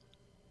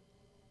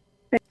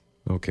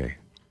 Okay.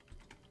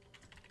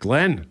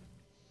 Glenn,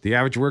 the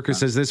average worker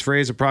says this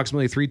phrase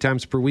approximately 3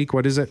 times per week.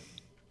 What is it?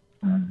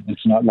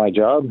 It's not my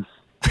job.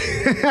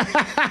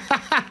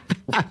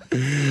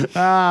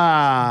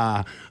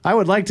 I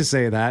would like to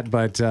say that,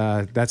 but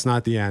that's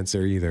not the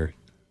answer either.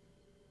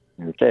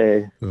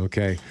 Okay.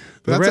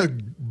 That's a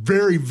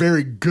very,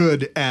 very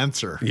good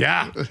answer.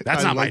 Yeah,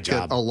 that's not my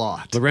job. A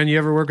lot. Loren, you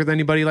ever work with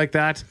anybody like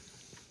that?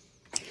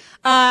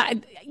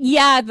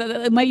 Yeah,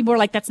 it might be more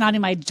like that's not in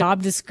my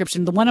job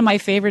description. One of my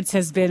favorites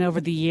has been over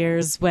the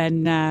years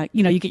when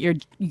you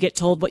get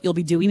told what you'll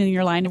be doing in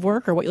your line of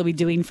work or what you'll be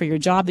doing for your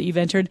job that you've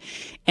entered,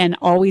 and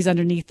always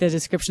underneath the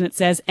description it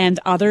says "and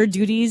other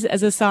duties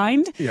as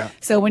assigned." Yeah.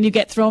 So when you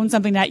get thrown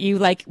something at you,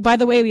 like, by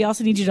the way, we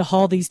also need you to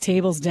haul these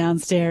tables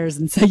downstairs,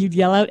 and so you'd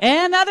yell out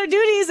 "and other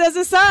duties as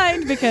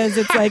assigned," because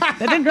it's like I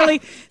didn't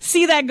really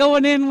see that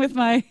going in with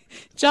my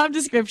job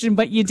description,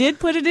 but you did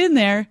put it in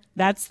there.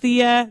 That's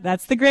the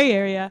gray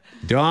area.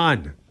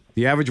 Don,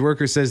 the average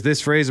worker says this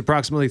phrase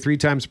approximately 3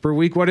 times per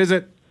week. What is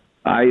it?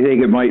 I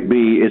think it might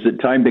be, is it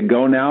time to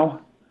go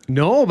now?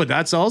 No, but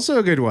that's also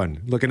a good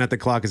one. Looking at the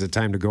clock, is it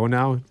time to go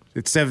now?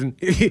 It's 7.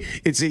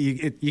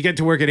 You get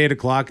to work at 8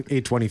 o'clock.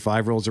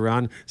 8:25 rolls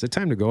around. Is it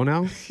time to go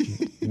now?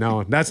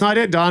 No, that's not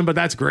it, Don. But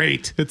that's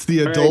great. It's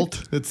the adult.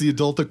 Right. It's the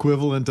adult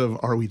equivalent of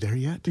 "Are we there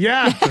yet?"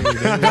 Yeah,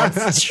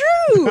 that's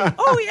true.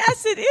 Oh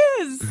yes, it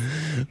is.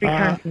 3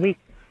 times a week.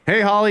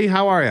 Hey, Holly,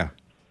 how are you?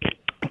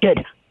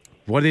 Good.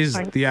 What does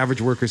the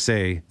average worker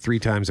say 3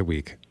 times a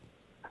week?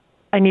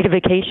 I need a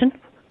vacation.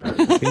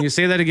 Can you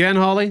say that again,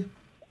 Holly?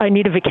 I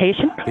need a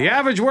vacation. The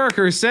average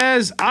worker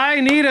says,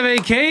 I need a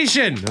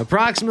vacation,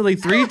 approximately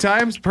 3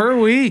 times per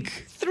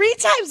week. 3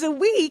 times a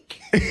week?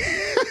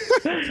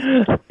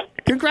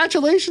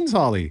 Congratulations,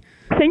 Holly.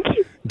 Thank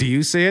you. Do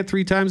you say it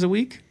 3 times a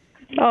week?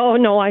 Oh,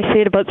 no, I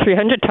say it about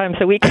 300 times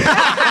a week.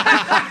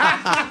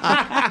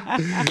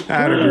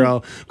 Atta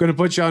girl. I'm going to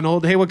put you on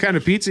hold. Hey, what kind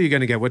of pizza are you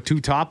going to get? What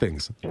 2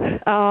 toppings?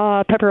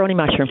 Pepperoni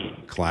mushroom.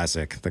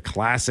 Classic. The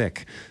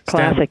classic.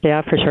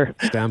 Yeah, for sure.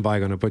 Stand by.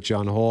 Going to put you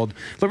on hold.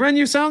 Loren,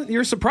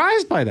 you're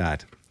surprised by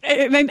that.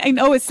 I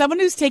know, as someone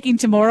who's taking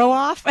tomorrow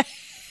off,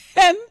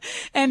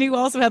 and who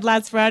also had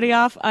last Friday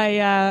off.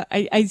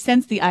 I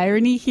sense the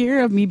irony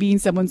here of me being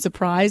someone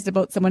surprised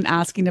about someone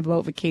asking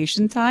about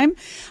vacation time.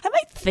 I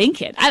might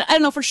think it. I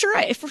don't know for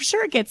sure. For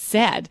sure, it gets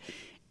said,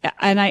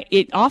 and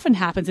it often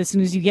happens as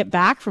soon as you get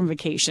back from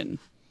vacation.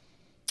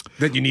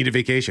 That you need a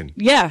vacation.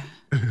 Yeah.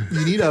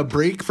 You need a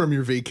break from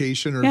your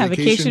vacation or Yeah,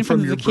 vacation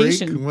from your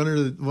vacation. break.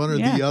 One or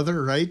the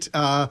other, right?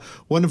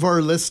 One of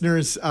our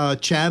listeners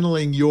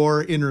channeling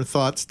your inner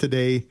thoughts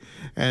today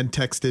and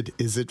texted,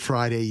 "Is it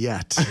Friday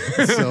yet?"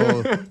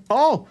 So,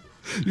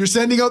 you're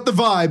sending out the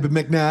vibe,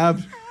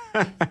 McNabb.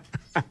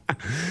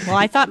 Well,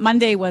 I thought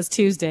Monday was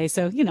Tuesday,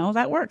 so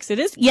that works. It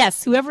is.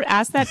 Yes. Whoever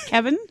asked that,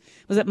 Kevin,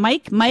 was it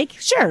Mike? Mike,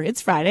 sure,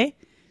 it's Friday.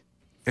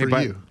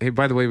 Hey,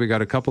 by the way, we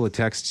got a couple of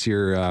texts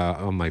here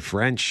on my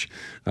French.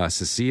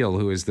 Cecile,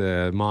 who is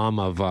the mom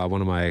of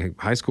one of my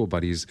high school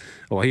buddies.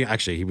 Well, he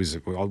was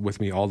with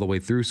me all the way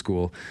through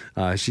school.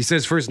 She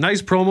says, first,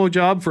 nice promo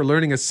job for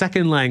learning a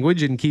second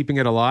language and keeping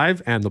it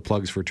alive. And the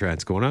plugs for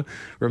Transcona.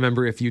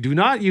 Remember, if you do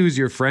not use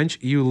your French,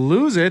 you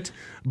lose it.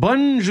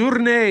 Bonne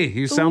journée.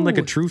 You sound like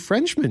a true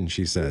Frenchman,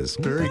 she says.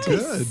 Very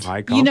good.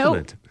 High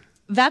compliment.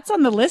 That's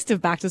on the list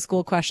of back to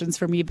school questions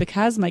for me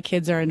because my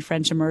kids are in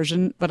French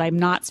immersion, but I'm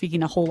not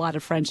speaking a whole lot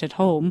of French at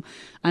home.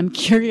 I'm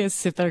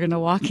curious if they're going to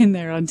walk in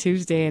there on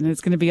Tuesday and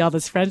it's going to be all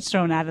this French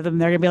thrown out of them.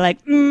 They're going to be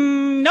like,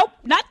 nope,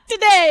 not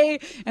today.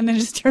 And then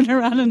just turn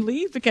around and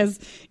leave because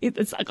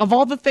it's like, of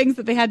all the things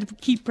that they had to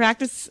keep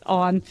practice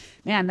on,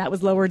 man, that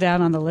was lower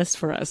down on the list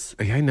for us.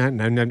 Yeah,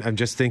 I'm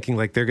just thinking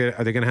like are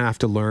they going to have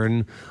to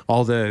learn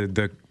all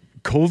the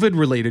COVID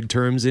related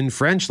terms in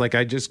French? Like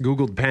I just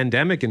Googled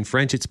pandemic in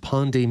French. It's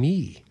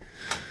pandémie.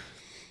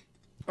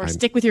 Or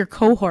stick with your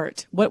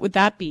cohort. What would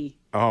that be?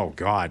 Oh,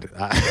 God.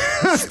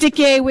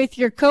 Stickez with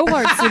your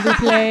cohort, s'il vous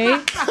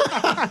plaît.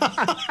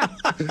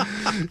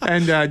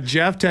 And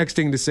Jeff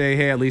texting to say,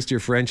 hey, at least your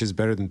French is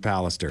better than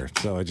Pallister.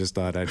 So I just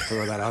thought I'd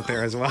throw that out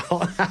there as well.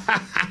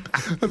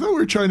 I thought we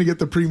were trying to get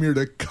the premier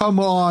to come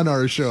on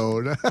our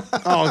show.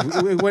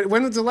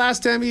 When was the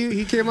last time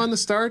he came on the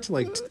start?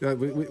 Like, I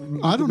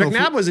don't know.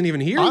 McNabb wasn't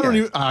even here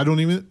yet. I don't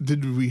even.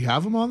 Did we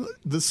have him on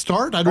the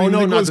start? I don't even know,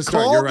 think not it was the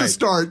start. called You're right. the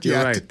start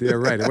yet. You're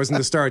right. It wasn't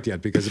the start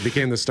yet because it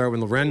became the start when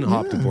Loren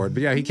hopped aboard.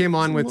 But yeah, he came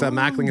on with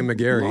Mackling and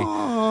McGarry.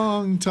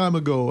 Long time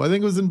ago. I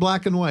think it was in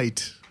black and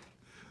white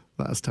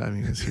last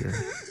time he was here.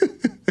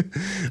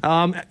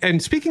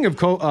 And speaking of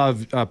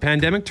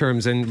pandemic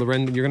terms, and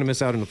Loren, you're going to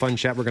miss out on the fun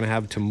chat we're going to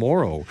have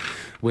tomorrow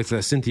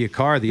with Cynthia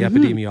Carr, the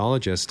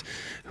epidemiologist,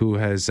 who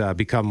has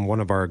become one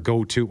of our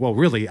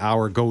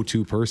our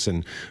go-to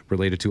person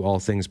related to all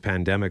things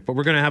pandemic. But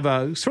we're going to have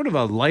a sort of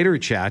a lighter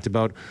chat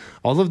about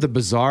all of the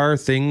bizarre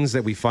things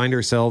that we find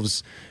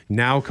ourselves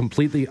now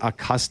completely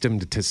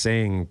accustomed to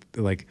saying,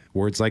 like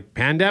words like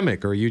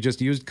pandemic, or you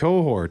just used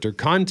cohort, or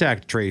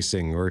contact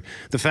tracing, or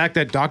the fact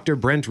that Dr.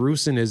 Brent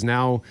Rusin is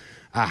now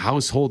a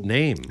household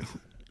name,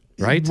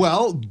 right?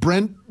 Well,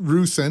 Brent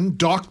Rusin,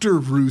 Dr.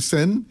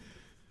 Rusin,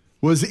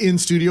 was in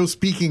studio.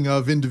 Speaking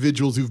of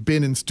individuals who've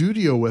been in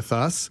studio with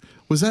us,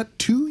 was that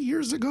 2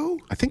 years ago?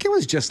 I think it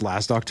was just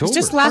last October. It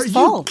was just last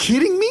fall. Are you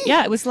kidding me?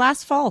 Yeah, it was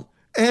last fall.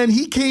 And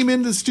he came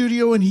into the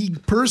studio and he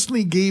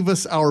personally gave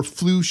us our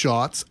flu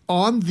shots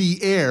on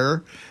the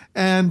air.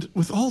 And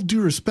with all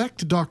due respect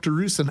to Dr.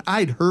 Rusin,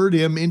 I'd heard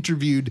him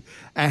interviewed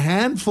a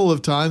handful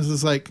of times.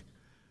 It's like,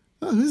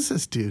 oh, who's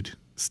this dude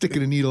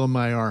sticking a needle in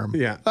my arm?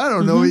 Yeah. I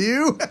don't know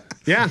you.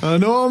 Yeah. I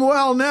know him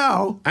well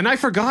now. And I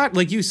forgot,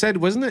 like you said,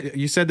 wasn't it?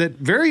 You said that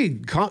very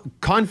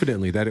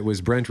confidently that it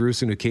was Brent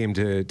Rusin who came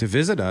to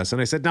visit us.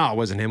 And I said, no, it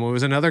wasn't him. It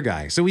was another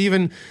guy. So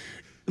even,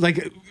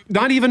 like,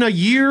 not even a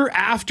year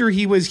after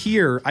he was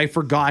here, I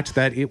forgot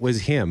that it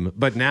was him.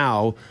 But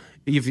now,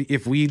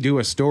 if we do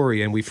a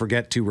story and we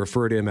forget to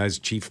refer to him as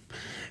Chief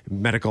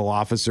Medical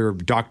Officer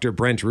Dr.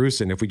 Brent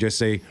Rusin, if we just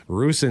say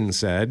Rusin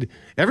said,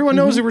 everyone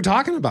knows who we're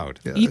talking about.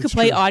 Yeah, you could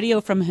play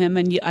audio from him,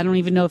 and I don't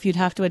even know if you'd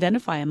have to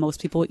identify him.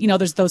 Most people,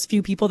 there's those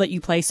few people that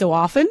you play so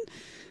often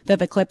that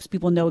the clips,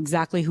 people know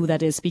exactly who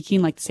that is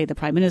speaking, like say the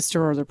Prime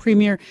Minister or the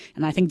Premier.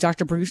 And I think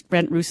Dr.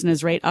 Brent Rusin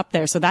is right up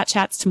there. So that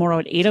chat's tomorrow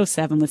at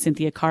 8:07 with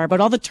Cynthia Carr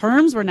about all the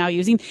terms we're now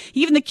using.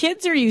 Even the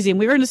kids are using.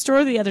 We were in a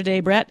store the other day,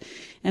 Brett,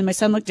 and my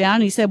son looked down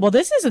and he said, well,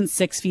 this isn't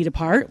 6 feet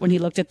apart, when he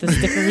looked at the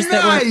stickers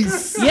that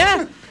were.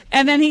 Yeah.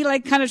 And then he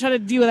kind of tried to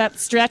do that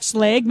stretched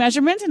leg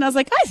measurement. And I was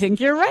like, I think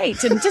you're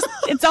right. And just,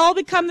 it's all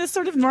become this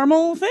sort of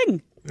normal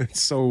thing.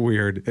 It's so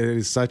weird. It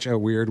is such a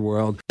weird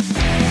world.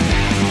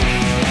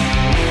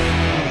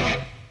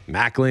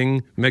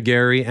 Mackling,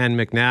 McGarry, and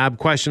McNabb.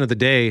 Question of the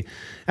day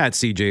at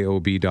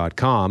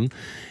cjob.com.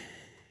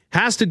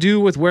 Has to do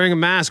with wearing a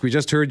mask. We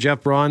just heard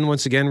Jeff Braun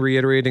once again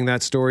reiterating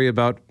that story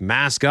about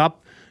mask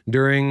up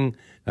during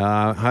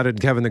How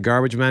did Kevin the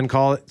Garbage Man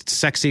call it?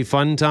 Sexy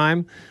fun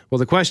time? Well,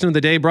 the question of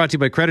the day brought to you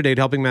by Credit Aid,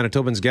 helping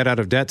Manitobans get out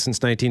of debt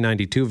since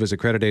 1992. Visit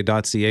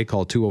creditaid.ca,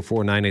 call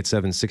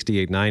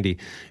 204-987-6890.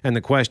 And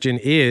the question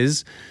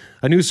is,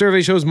 a new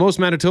survey shows most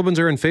Manitobans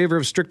are in favor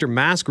of stricter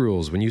mask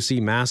rules. When you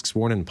see masks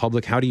worn in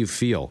public, how do you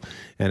feel?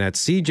 And at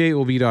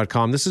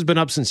cjob.com, this has been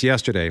up since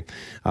yesterday.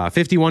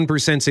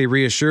 51% say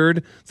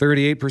reassured,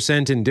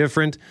 38%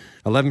 indifferent,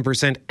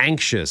 11%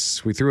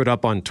 anxious. We threw it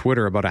up on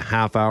Twitter about a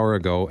half hour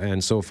ago,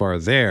 and so far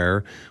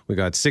there, we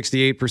got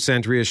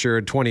 68%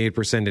 reassured,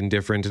 28%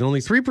 indifferent, and only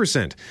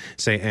 3%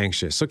 say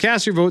anxious. So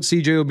cast your vote,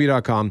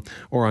 cjob.com,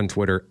 or on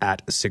Twitter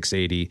at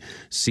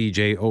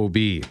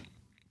 680CJOB.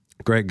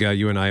 Greg,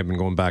 you and I have been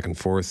going back and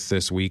forth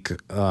this week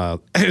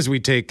as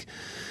we take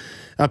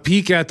a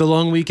peek at the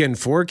long weekend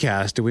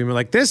forecast. And we were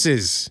like, this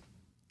is,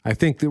 I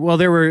think,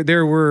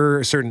 there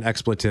were certain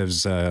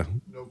expletives that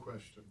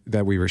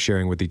we were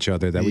sharing with each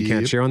other that we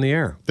can't share on the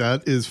air.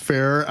 That is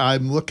fair.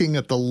 I'm looking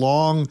at the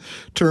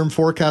long-term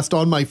forecast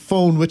on my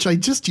phone, which I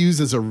just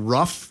use as a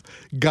rough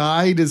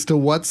guide as to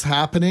what's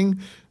happening.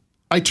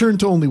 I turn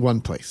to only one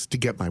place to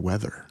get my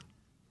weather,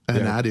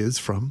 and that is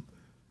from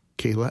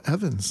Kahla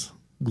Evans,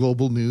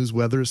 Global News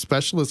Weather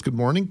Specialist. Good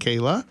morning,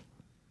 Kahla.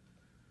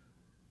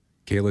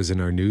 Kayla's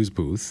in our news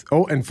booth.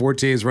 Oh, and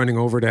Forte is running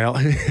over to hell.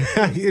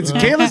 It's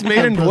Kayla's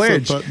maiden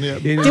voyage.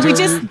 Did we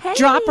just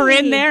drop her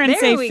in there and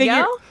say,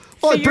 figure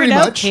it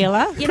out,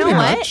 Kahla? You know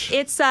what?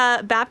 It's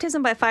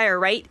baptism by fire,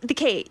 right?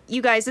 Okay,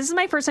 you guys, this is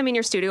my first time in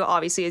your studio,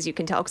 obviously, as you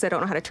can tell, because I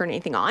don't know how to turn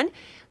anything on.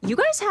 You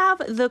guys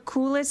have the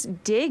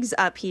coolest digs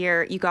up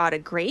here. You got a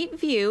great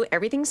view.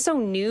 Everything's so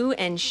new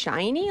and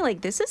shiny.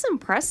 Like, this is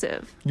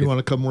impressive. You want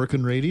to come work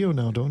in radio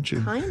now, don't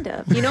you? Kind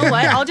of. You know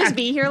what? I'll just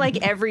be here like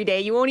every day.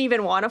 You won't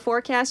even want a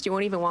forecast. You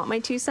won't even want my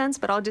 2 cents,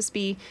 but I'll just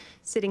be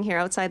sitting here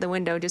outside the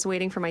window just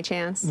waiting for my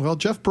chance. Well,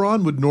 Jeff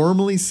Braun would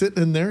normally sit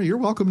in there. You're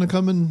welcome to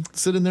come and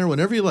sit in there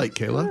whenever you like,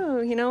 Kahla.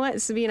 Oh, you know what?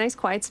 This would be a nice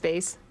quiet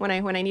space when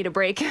I need a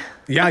break.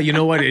 Yeah, you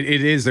know what? It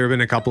is. There have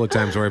been a couple of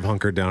times where I've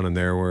hunkered down in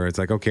there where it's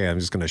like, okay, I'm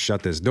just going to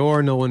shut this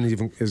door. No one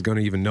is going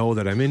to even know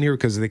that I'm in here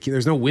because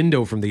there's no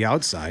window from the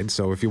outside.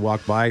 So if you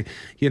walk by,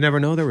 you never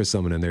know there was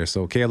someone in there.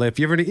 So,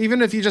 Kahla,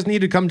 even if you just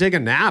need to come take a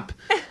nap,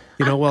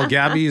 while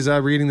Gabby's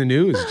reading the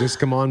news, just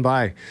come on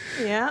by.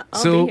 Yeah,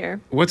 I'll be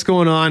here. What's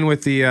going on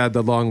with the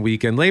long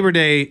weekend? Labor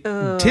Day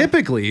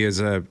typically is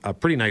a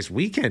pretty nice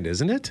weekend,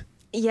 isn't it?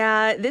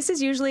 Yeah, this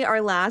is usually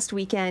our last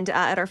weekend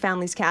at our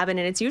family's cabin,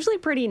 and it's usually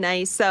pretty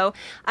nice. So,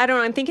 I don't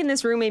know, I'm thinking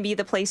this room may be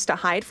the place to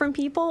hide from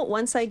people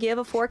once I give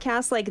a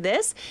forecast like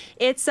this.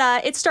 It's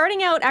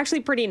starting out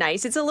actually pretty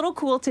nice. It's a little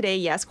cool today,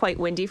 yes, quite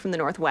windy from the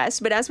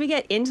northwest, but as we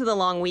get into the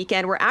long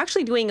weekend, we're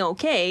actually doing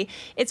okay.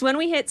 It's when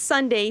we hit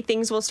Sunday,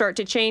 things will start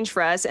to change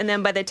for us, and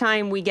then by the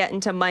time we get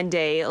into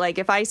Monday, like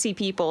if I see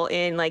people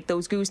in like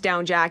those goose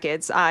down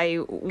jackets,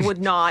 I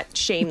would not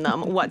shame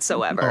them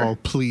whatsoever. Oh,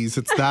 please,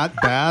 it's that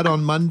bad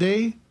on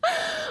Monday?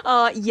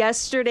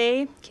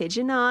 Yesterday, kid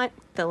you not,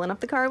 filling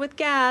up the car with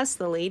gas,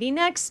 the lady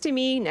next to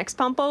me, next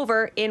pump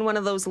over, in one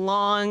of those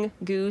long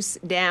goose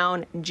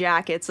down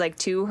jackets, like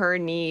to her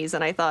knees.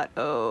 And I thought,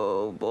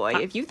 oh boy,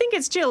 if you think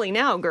it's chilly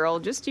now, girl,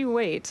 just you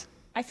wait.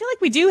 I feel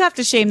like we do have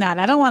to shame that.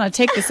 I don't want to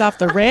take this off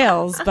the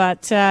rails,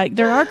 but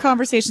there are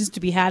conversations to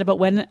be had about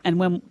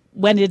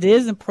when it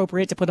is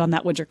appropriate to put on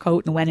that winter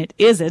coat and when it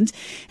isn't.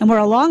 And we're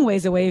a long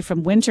ways away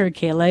from winter,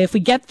 Kahla. If we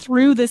get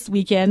through this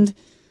weekend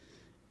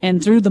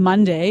and through the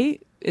Monday,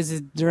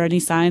 is there any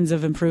signs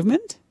of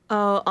improvement?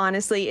 Oh,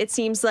 honestly, it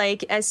seems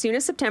like as soon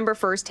as September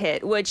 1st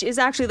hit, which is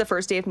actually the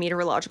first day of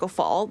meteorological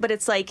fall, but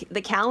it's like the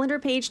calendar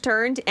page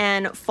turned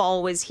and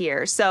fall was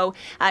here. So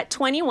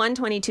 21,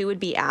 22 would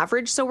be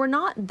average. So we're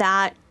not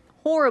that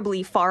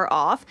horribly far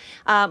off.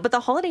 But the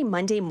holiday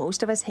Monday,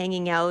 most of us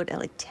hanging out at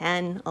like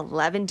 10,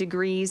 11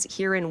 degrees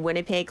here in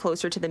Winnipeg,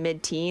 closer to the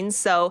mid-teens.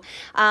 So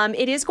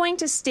it is going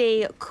to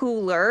stay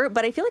cooler,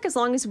 but I feel like as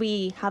long as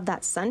we have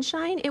that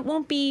sunshine, it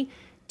won't be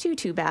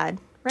too bad.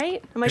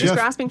 Right? Am I just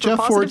grasping for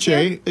positive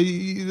here?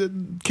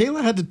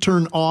 Kahla had to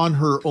turn on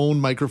her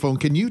own microphone.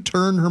 Can you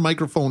turn her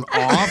microphone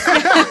off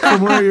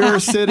from where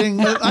you're sitting?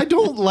 I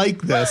don't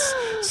like this.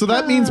 So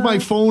that means my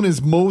phone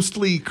is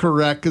mostly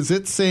correct because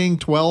it's saying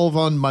 12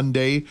 on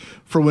Monday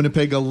for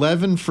Winnipeg,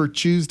 11 for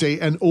Tuesday,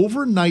 and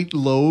overnight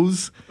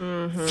lows,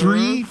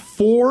 3,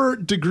 4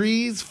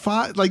 degrees,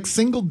 5, like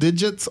single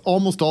digits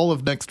almost all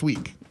of next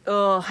week.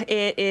 Oh,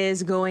 it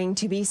is going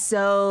to be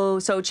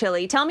so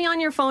chilly. Tell me on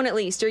your phone at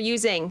least, you're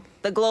using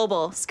the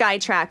Global Sky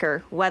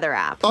Tracker weather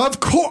app. Of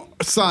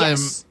course I'm.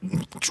 Yes.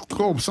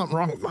 Oh, something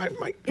wrong with my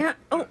mic. Yeah.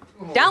 Oh,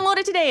 download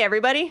it today,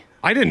 everybody.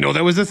 I didn't know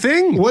that was a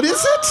thing. What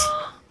is it?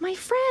 My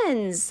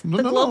friends.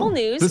 The Global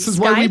News This is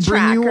Sky why we bring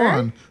Tracker you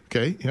on.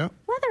 Okay, yeah.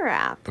 weather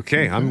app.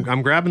 Okay,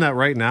 I'm grabbing that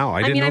right now.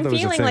 I didn't know that was a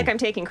thing. I'm feeling like I'm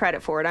taking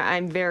credit for it.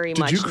 I'm very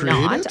much you create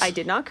not. it? I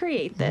did not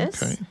create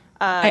this.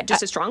 Okay.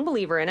 Just a strong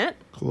believer in it.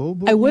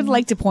 Global. I would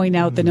like to point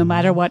out that no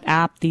matter what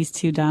app these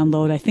two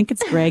download, I think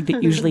it's Greg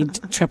that usually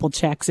triple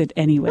checks it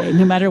anyway.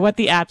 No matter what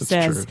the app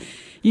says,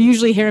 you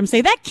usually hear him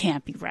say, that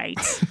can't be right.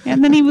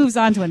 And then he moves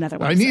on to another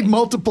website. I need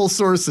multiple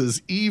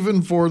sources,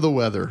 even for the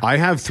weather. I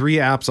have 3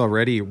 apps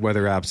already,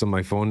 weather apps on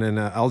my phone, and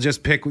I'll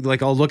just pick,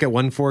 like, I'll look at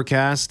one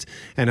forecast,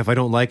 and if I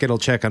don't like it, I'll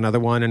check another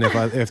one, and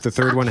if the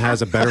third one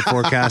has a better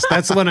forecast,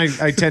 that's the one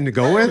I tend to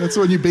go with. That's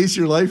what you base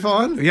your life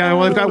on? Yeah,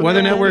 well, I've got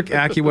Weather Network,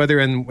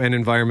 AccuWeather, and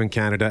Environment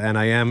Canada, and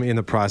I am in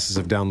the process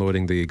of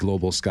downloading the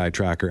Global Sky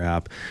Tracker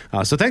app.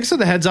 So thanks for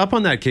the heads up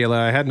on that, Kahla.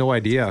 I had no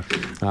idea.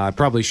 I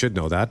probably should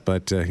know that,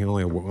 but he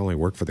only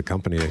worked for the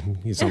company.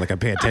 He's not like I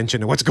pay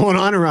attention to what's going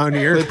on around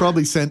here. They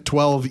probably sent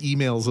 12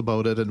 emails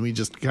about it, and we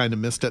just kind of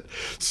missed it.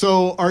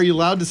 So are you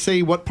allowed to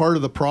say what part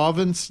of the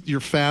province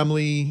your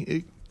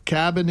family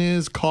cabin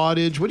is,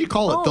 cottage? What do you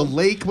call it? The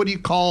lake? What do you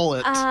call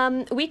it?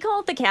 We call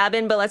it the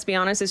cabin, but let's be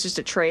honest, it's just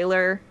a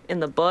trailer in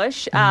the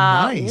bush.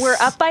 Nice. We're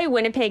up by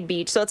Winnipeg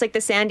Beach, so it's like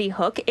the Sandy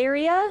Hook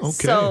area. Okay.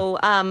 So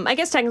I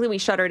guess technically we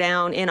shut her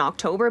down in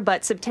October,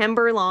 but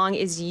September long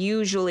is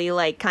usually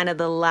like kind of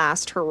the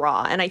last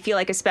hurrah. And I feel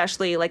like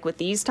especially like with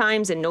these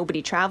times and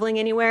nobody traveling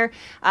anywhere,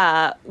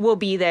 we'll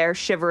be there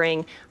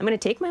shivering. I'm going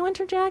to take my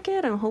winter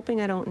jacket. I'm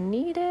hoping I don't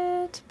need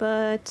it,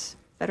 but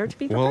better to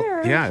be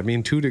prepared. Well, yeah, I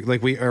mean,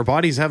 our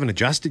bodies haven't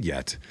adjusted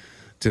yet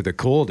to the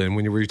cold, and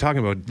when you were talking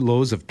about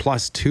lows of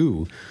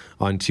 +2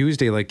 on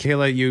Tuesday, like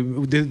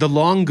Kahla, the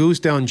long goose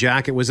down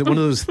jacket, was it one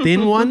of those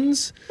thin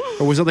ones,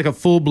 or was it like a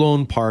full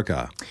blown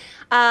parka?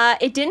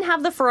 It didn't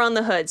have the fur on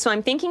the hood, so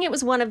I'm thinking it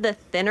was one of the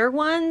thinner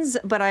ones,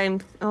 but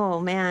oh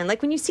man,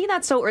 like when you see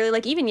that so early,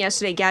 like even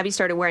yesterday, Gabby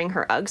started wearing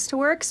her Uggs to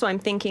work, so I'm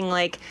thinking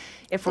like,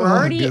 if we're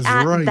already at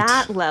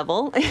that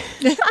level,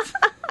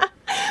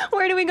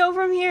 where do we go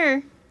from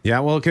here? Yeah,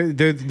 well,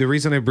 the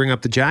reason I bring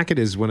up the jacket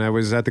is when I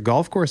was at the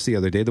golf course the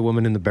other day, the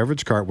woman in the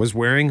beverage cart was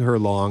wearing her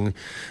long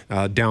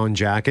down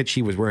jacket.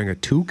 She was wearing a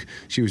toque.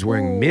 She was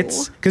wearing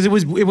mitts because it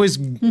was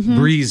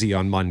breezy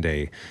on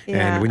Monday.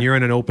 Yeah. And when you're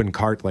in an open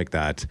cart like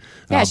that.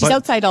 Yeah, she's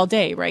outside all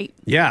day, right?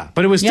 Yeah,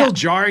 but it was still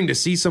jarring to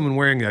see someone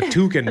wearing a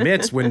toque and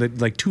mitts when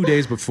 2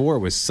 days before it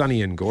was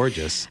sunny and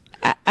gorgeous.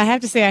 I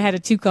have to say I had a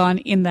toque on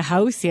in the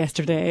house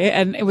yesterday,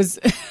 and it was...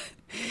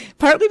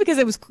 Partly because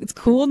it's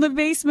cool in the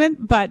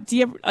basement, but do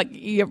you ever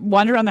you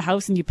wander around the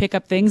house and you pick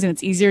up things and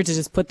it's easier to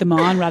just put them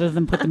on rather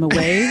than put them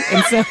away?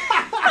 And so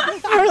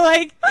for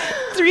like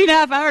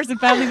 3.5 hours, and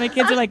finally my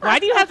kids are like, "Why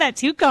do you have that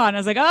toque on?" I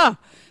was like, "Oh,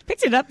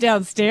 picked it up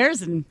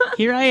downstairs and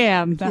here I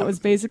am." That was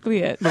basically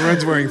it.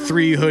 Loren's wearing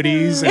 3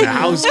 hoodies and a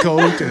house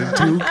coat and a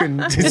toque,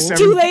 and just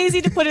too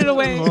lazy to put it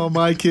away. Oh,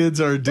 my kids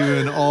are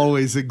doing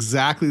always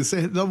exactly the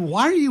same.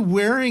 Why are you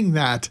wearing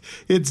that?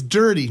 It's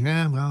dirty.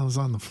 Well, I was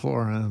on the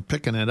floor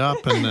picking it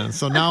up, and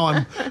so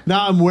now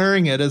I'm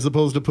wearing it as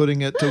opposed to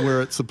putting it to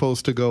where it's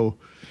supposed to go.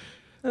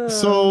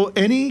 So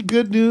any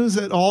good news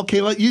at all,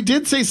 Kahla? You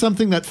did say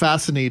something that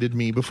fascinated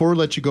me before we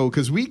let you go,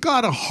 because we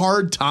got a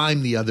hard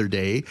time the other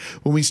day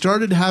when we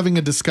started having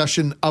a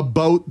discussion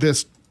about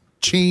this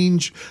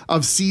change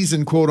of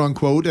season, quote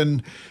unquote.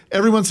 And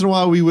every once in a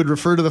while we would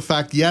refer to the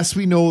fact, yes,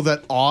 we know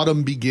that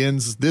autumn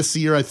begins this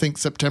year, I think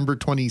September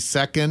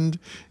 22nd,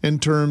 in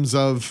terms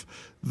of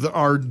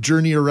our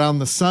journey around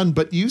the sun,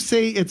 but you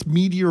say it's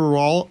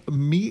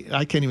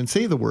I can't even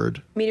say the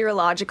word.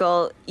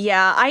 Meteorological.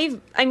 Yeah,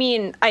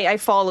 I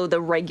follow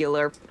the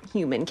regular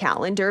human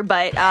calendar,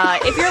 but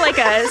if you're like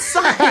a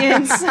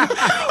science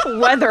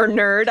weather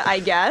nerd, I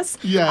guess.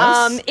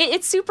 Yes.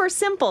 It's super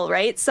simple,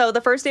 right? So the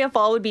first day of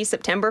fall would be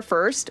September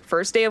 1st,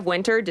 first day of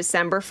winter,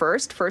 December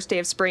 1st, first day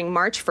of spring,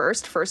 March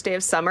 1st, first day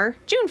of summer,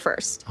 June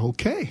 1st.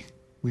 Okay.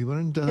 We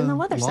learned in the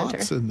Weather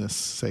lots Center in this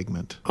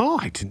segment.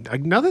 Oh,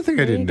 another thing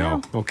I didn't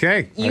know.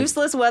 Okay.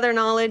 Useless weather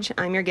knowledge.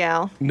 I'm your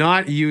gal.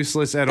 Not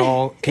useless at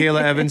all.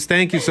 Kahla Evans,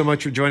 thank you so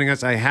much for joining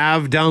us. I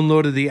have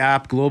downloaded the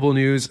app Global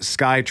News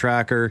Sky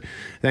Tracker.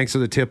 Thanks for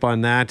the tip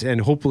on that. And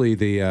hopefully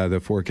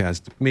the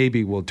forecast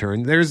maybe will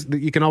turn.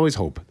 You can always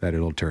hope that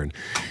it'll turn.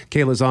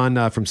 Kayla's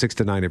on from 6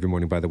 to 9 every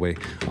morning, by the way,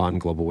 on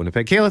Global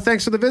Winnipeg. Kahla,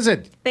 thanks for the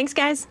visit. Thanks,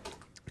 guys.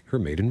 Her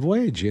maiden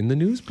voyage in the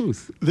news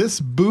booth.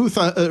 This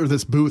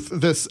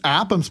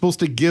app, I'm supposed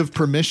to give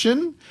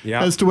permission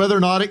as to whether or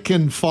not it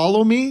can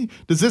follow me.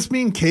 Does this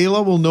mean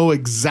Kahla will know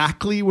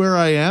exactly where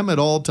I am at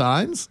all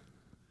times?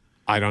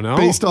 I don't know.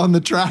 Based on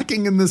the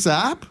tracking in this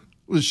app?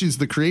 Well, she's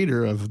the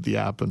creator of the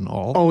app and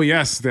all. Oh,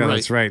 yes.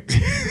 That's right.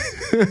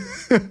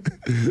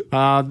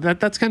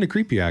 That's kind of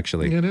creepy,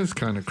 actually. It is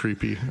kind of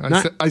creepy.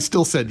 I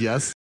still said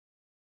yes.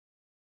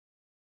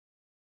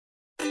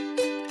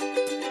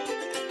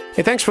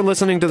 Hey, thanks for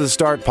listening to the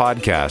Start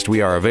Podcast. We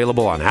are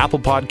available on Apple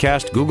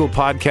Podcast, Google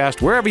Podcast,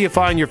 wherever you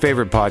find your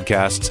favorite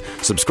podcasts.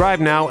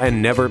 Subscribe now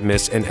and never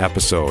miss an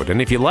episode.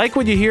 And if you like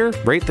what you hear,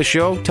 rate the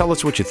show, tell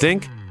us what you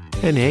think.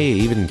 And hey,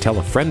 even tell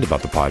a friend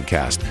about the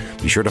podcast.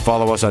 Be sure to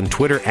follow us on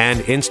Twitter and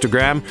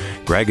Instagram.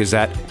 Greg is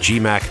at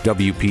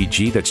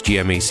GMACWPG. That's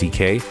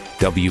GMACK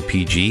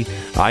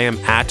WPG. I am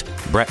at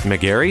Brett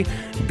McGarry,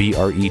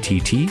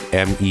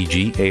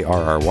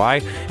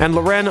 BRETTMEGARRY. And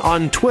Loren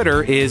on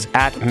Twitter is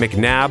at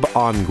McNabb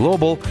on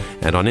Global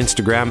and on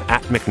Instagram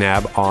at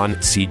McNabb on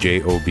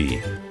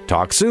CJOB.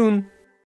 Talk soon.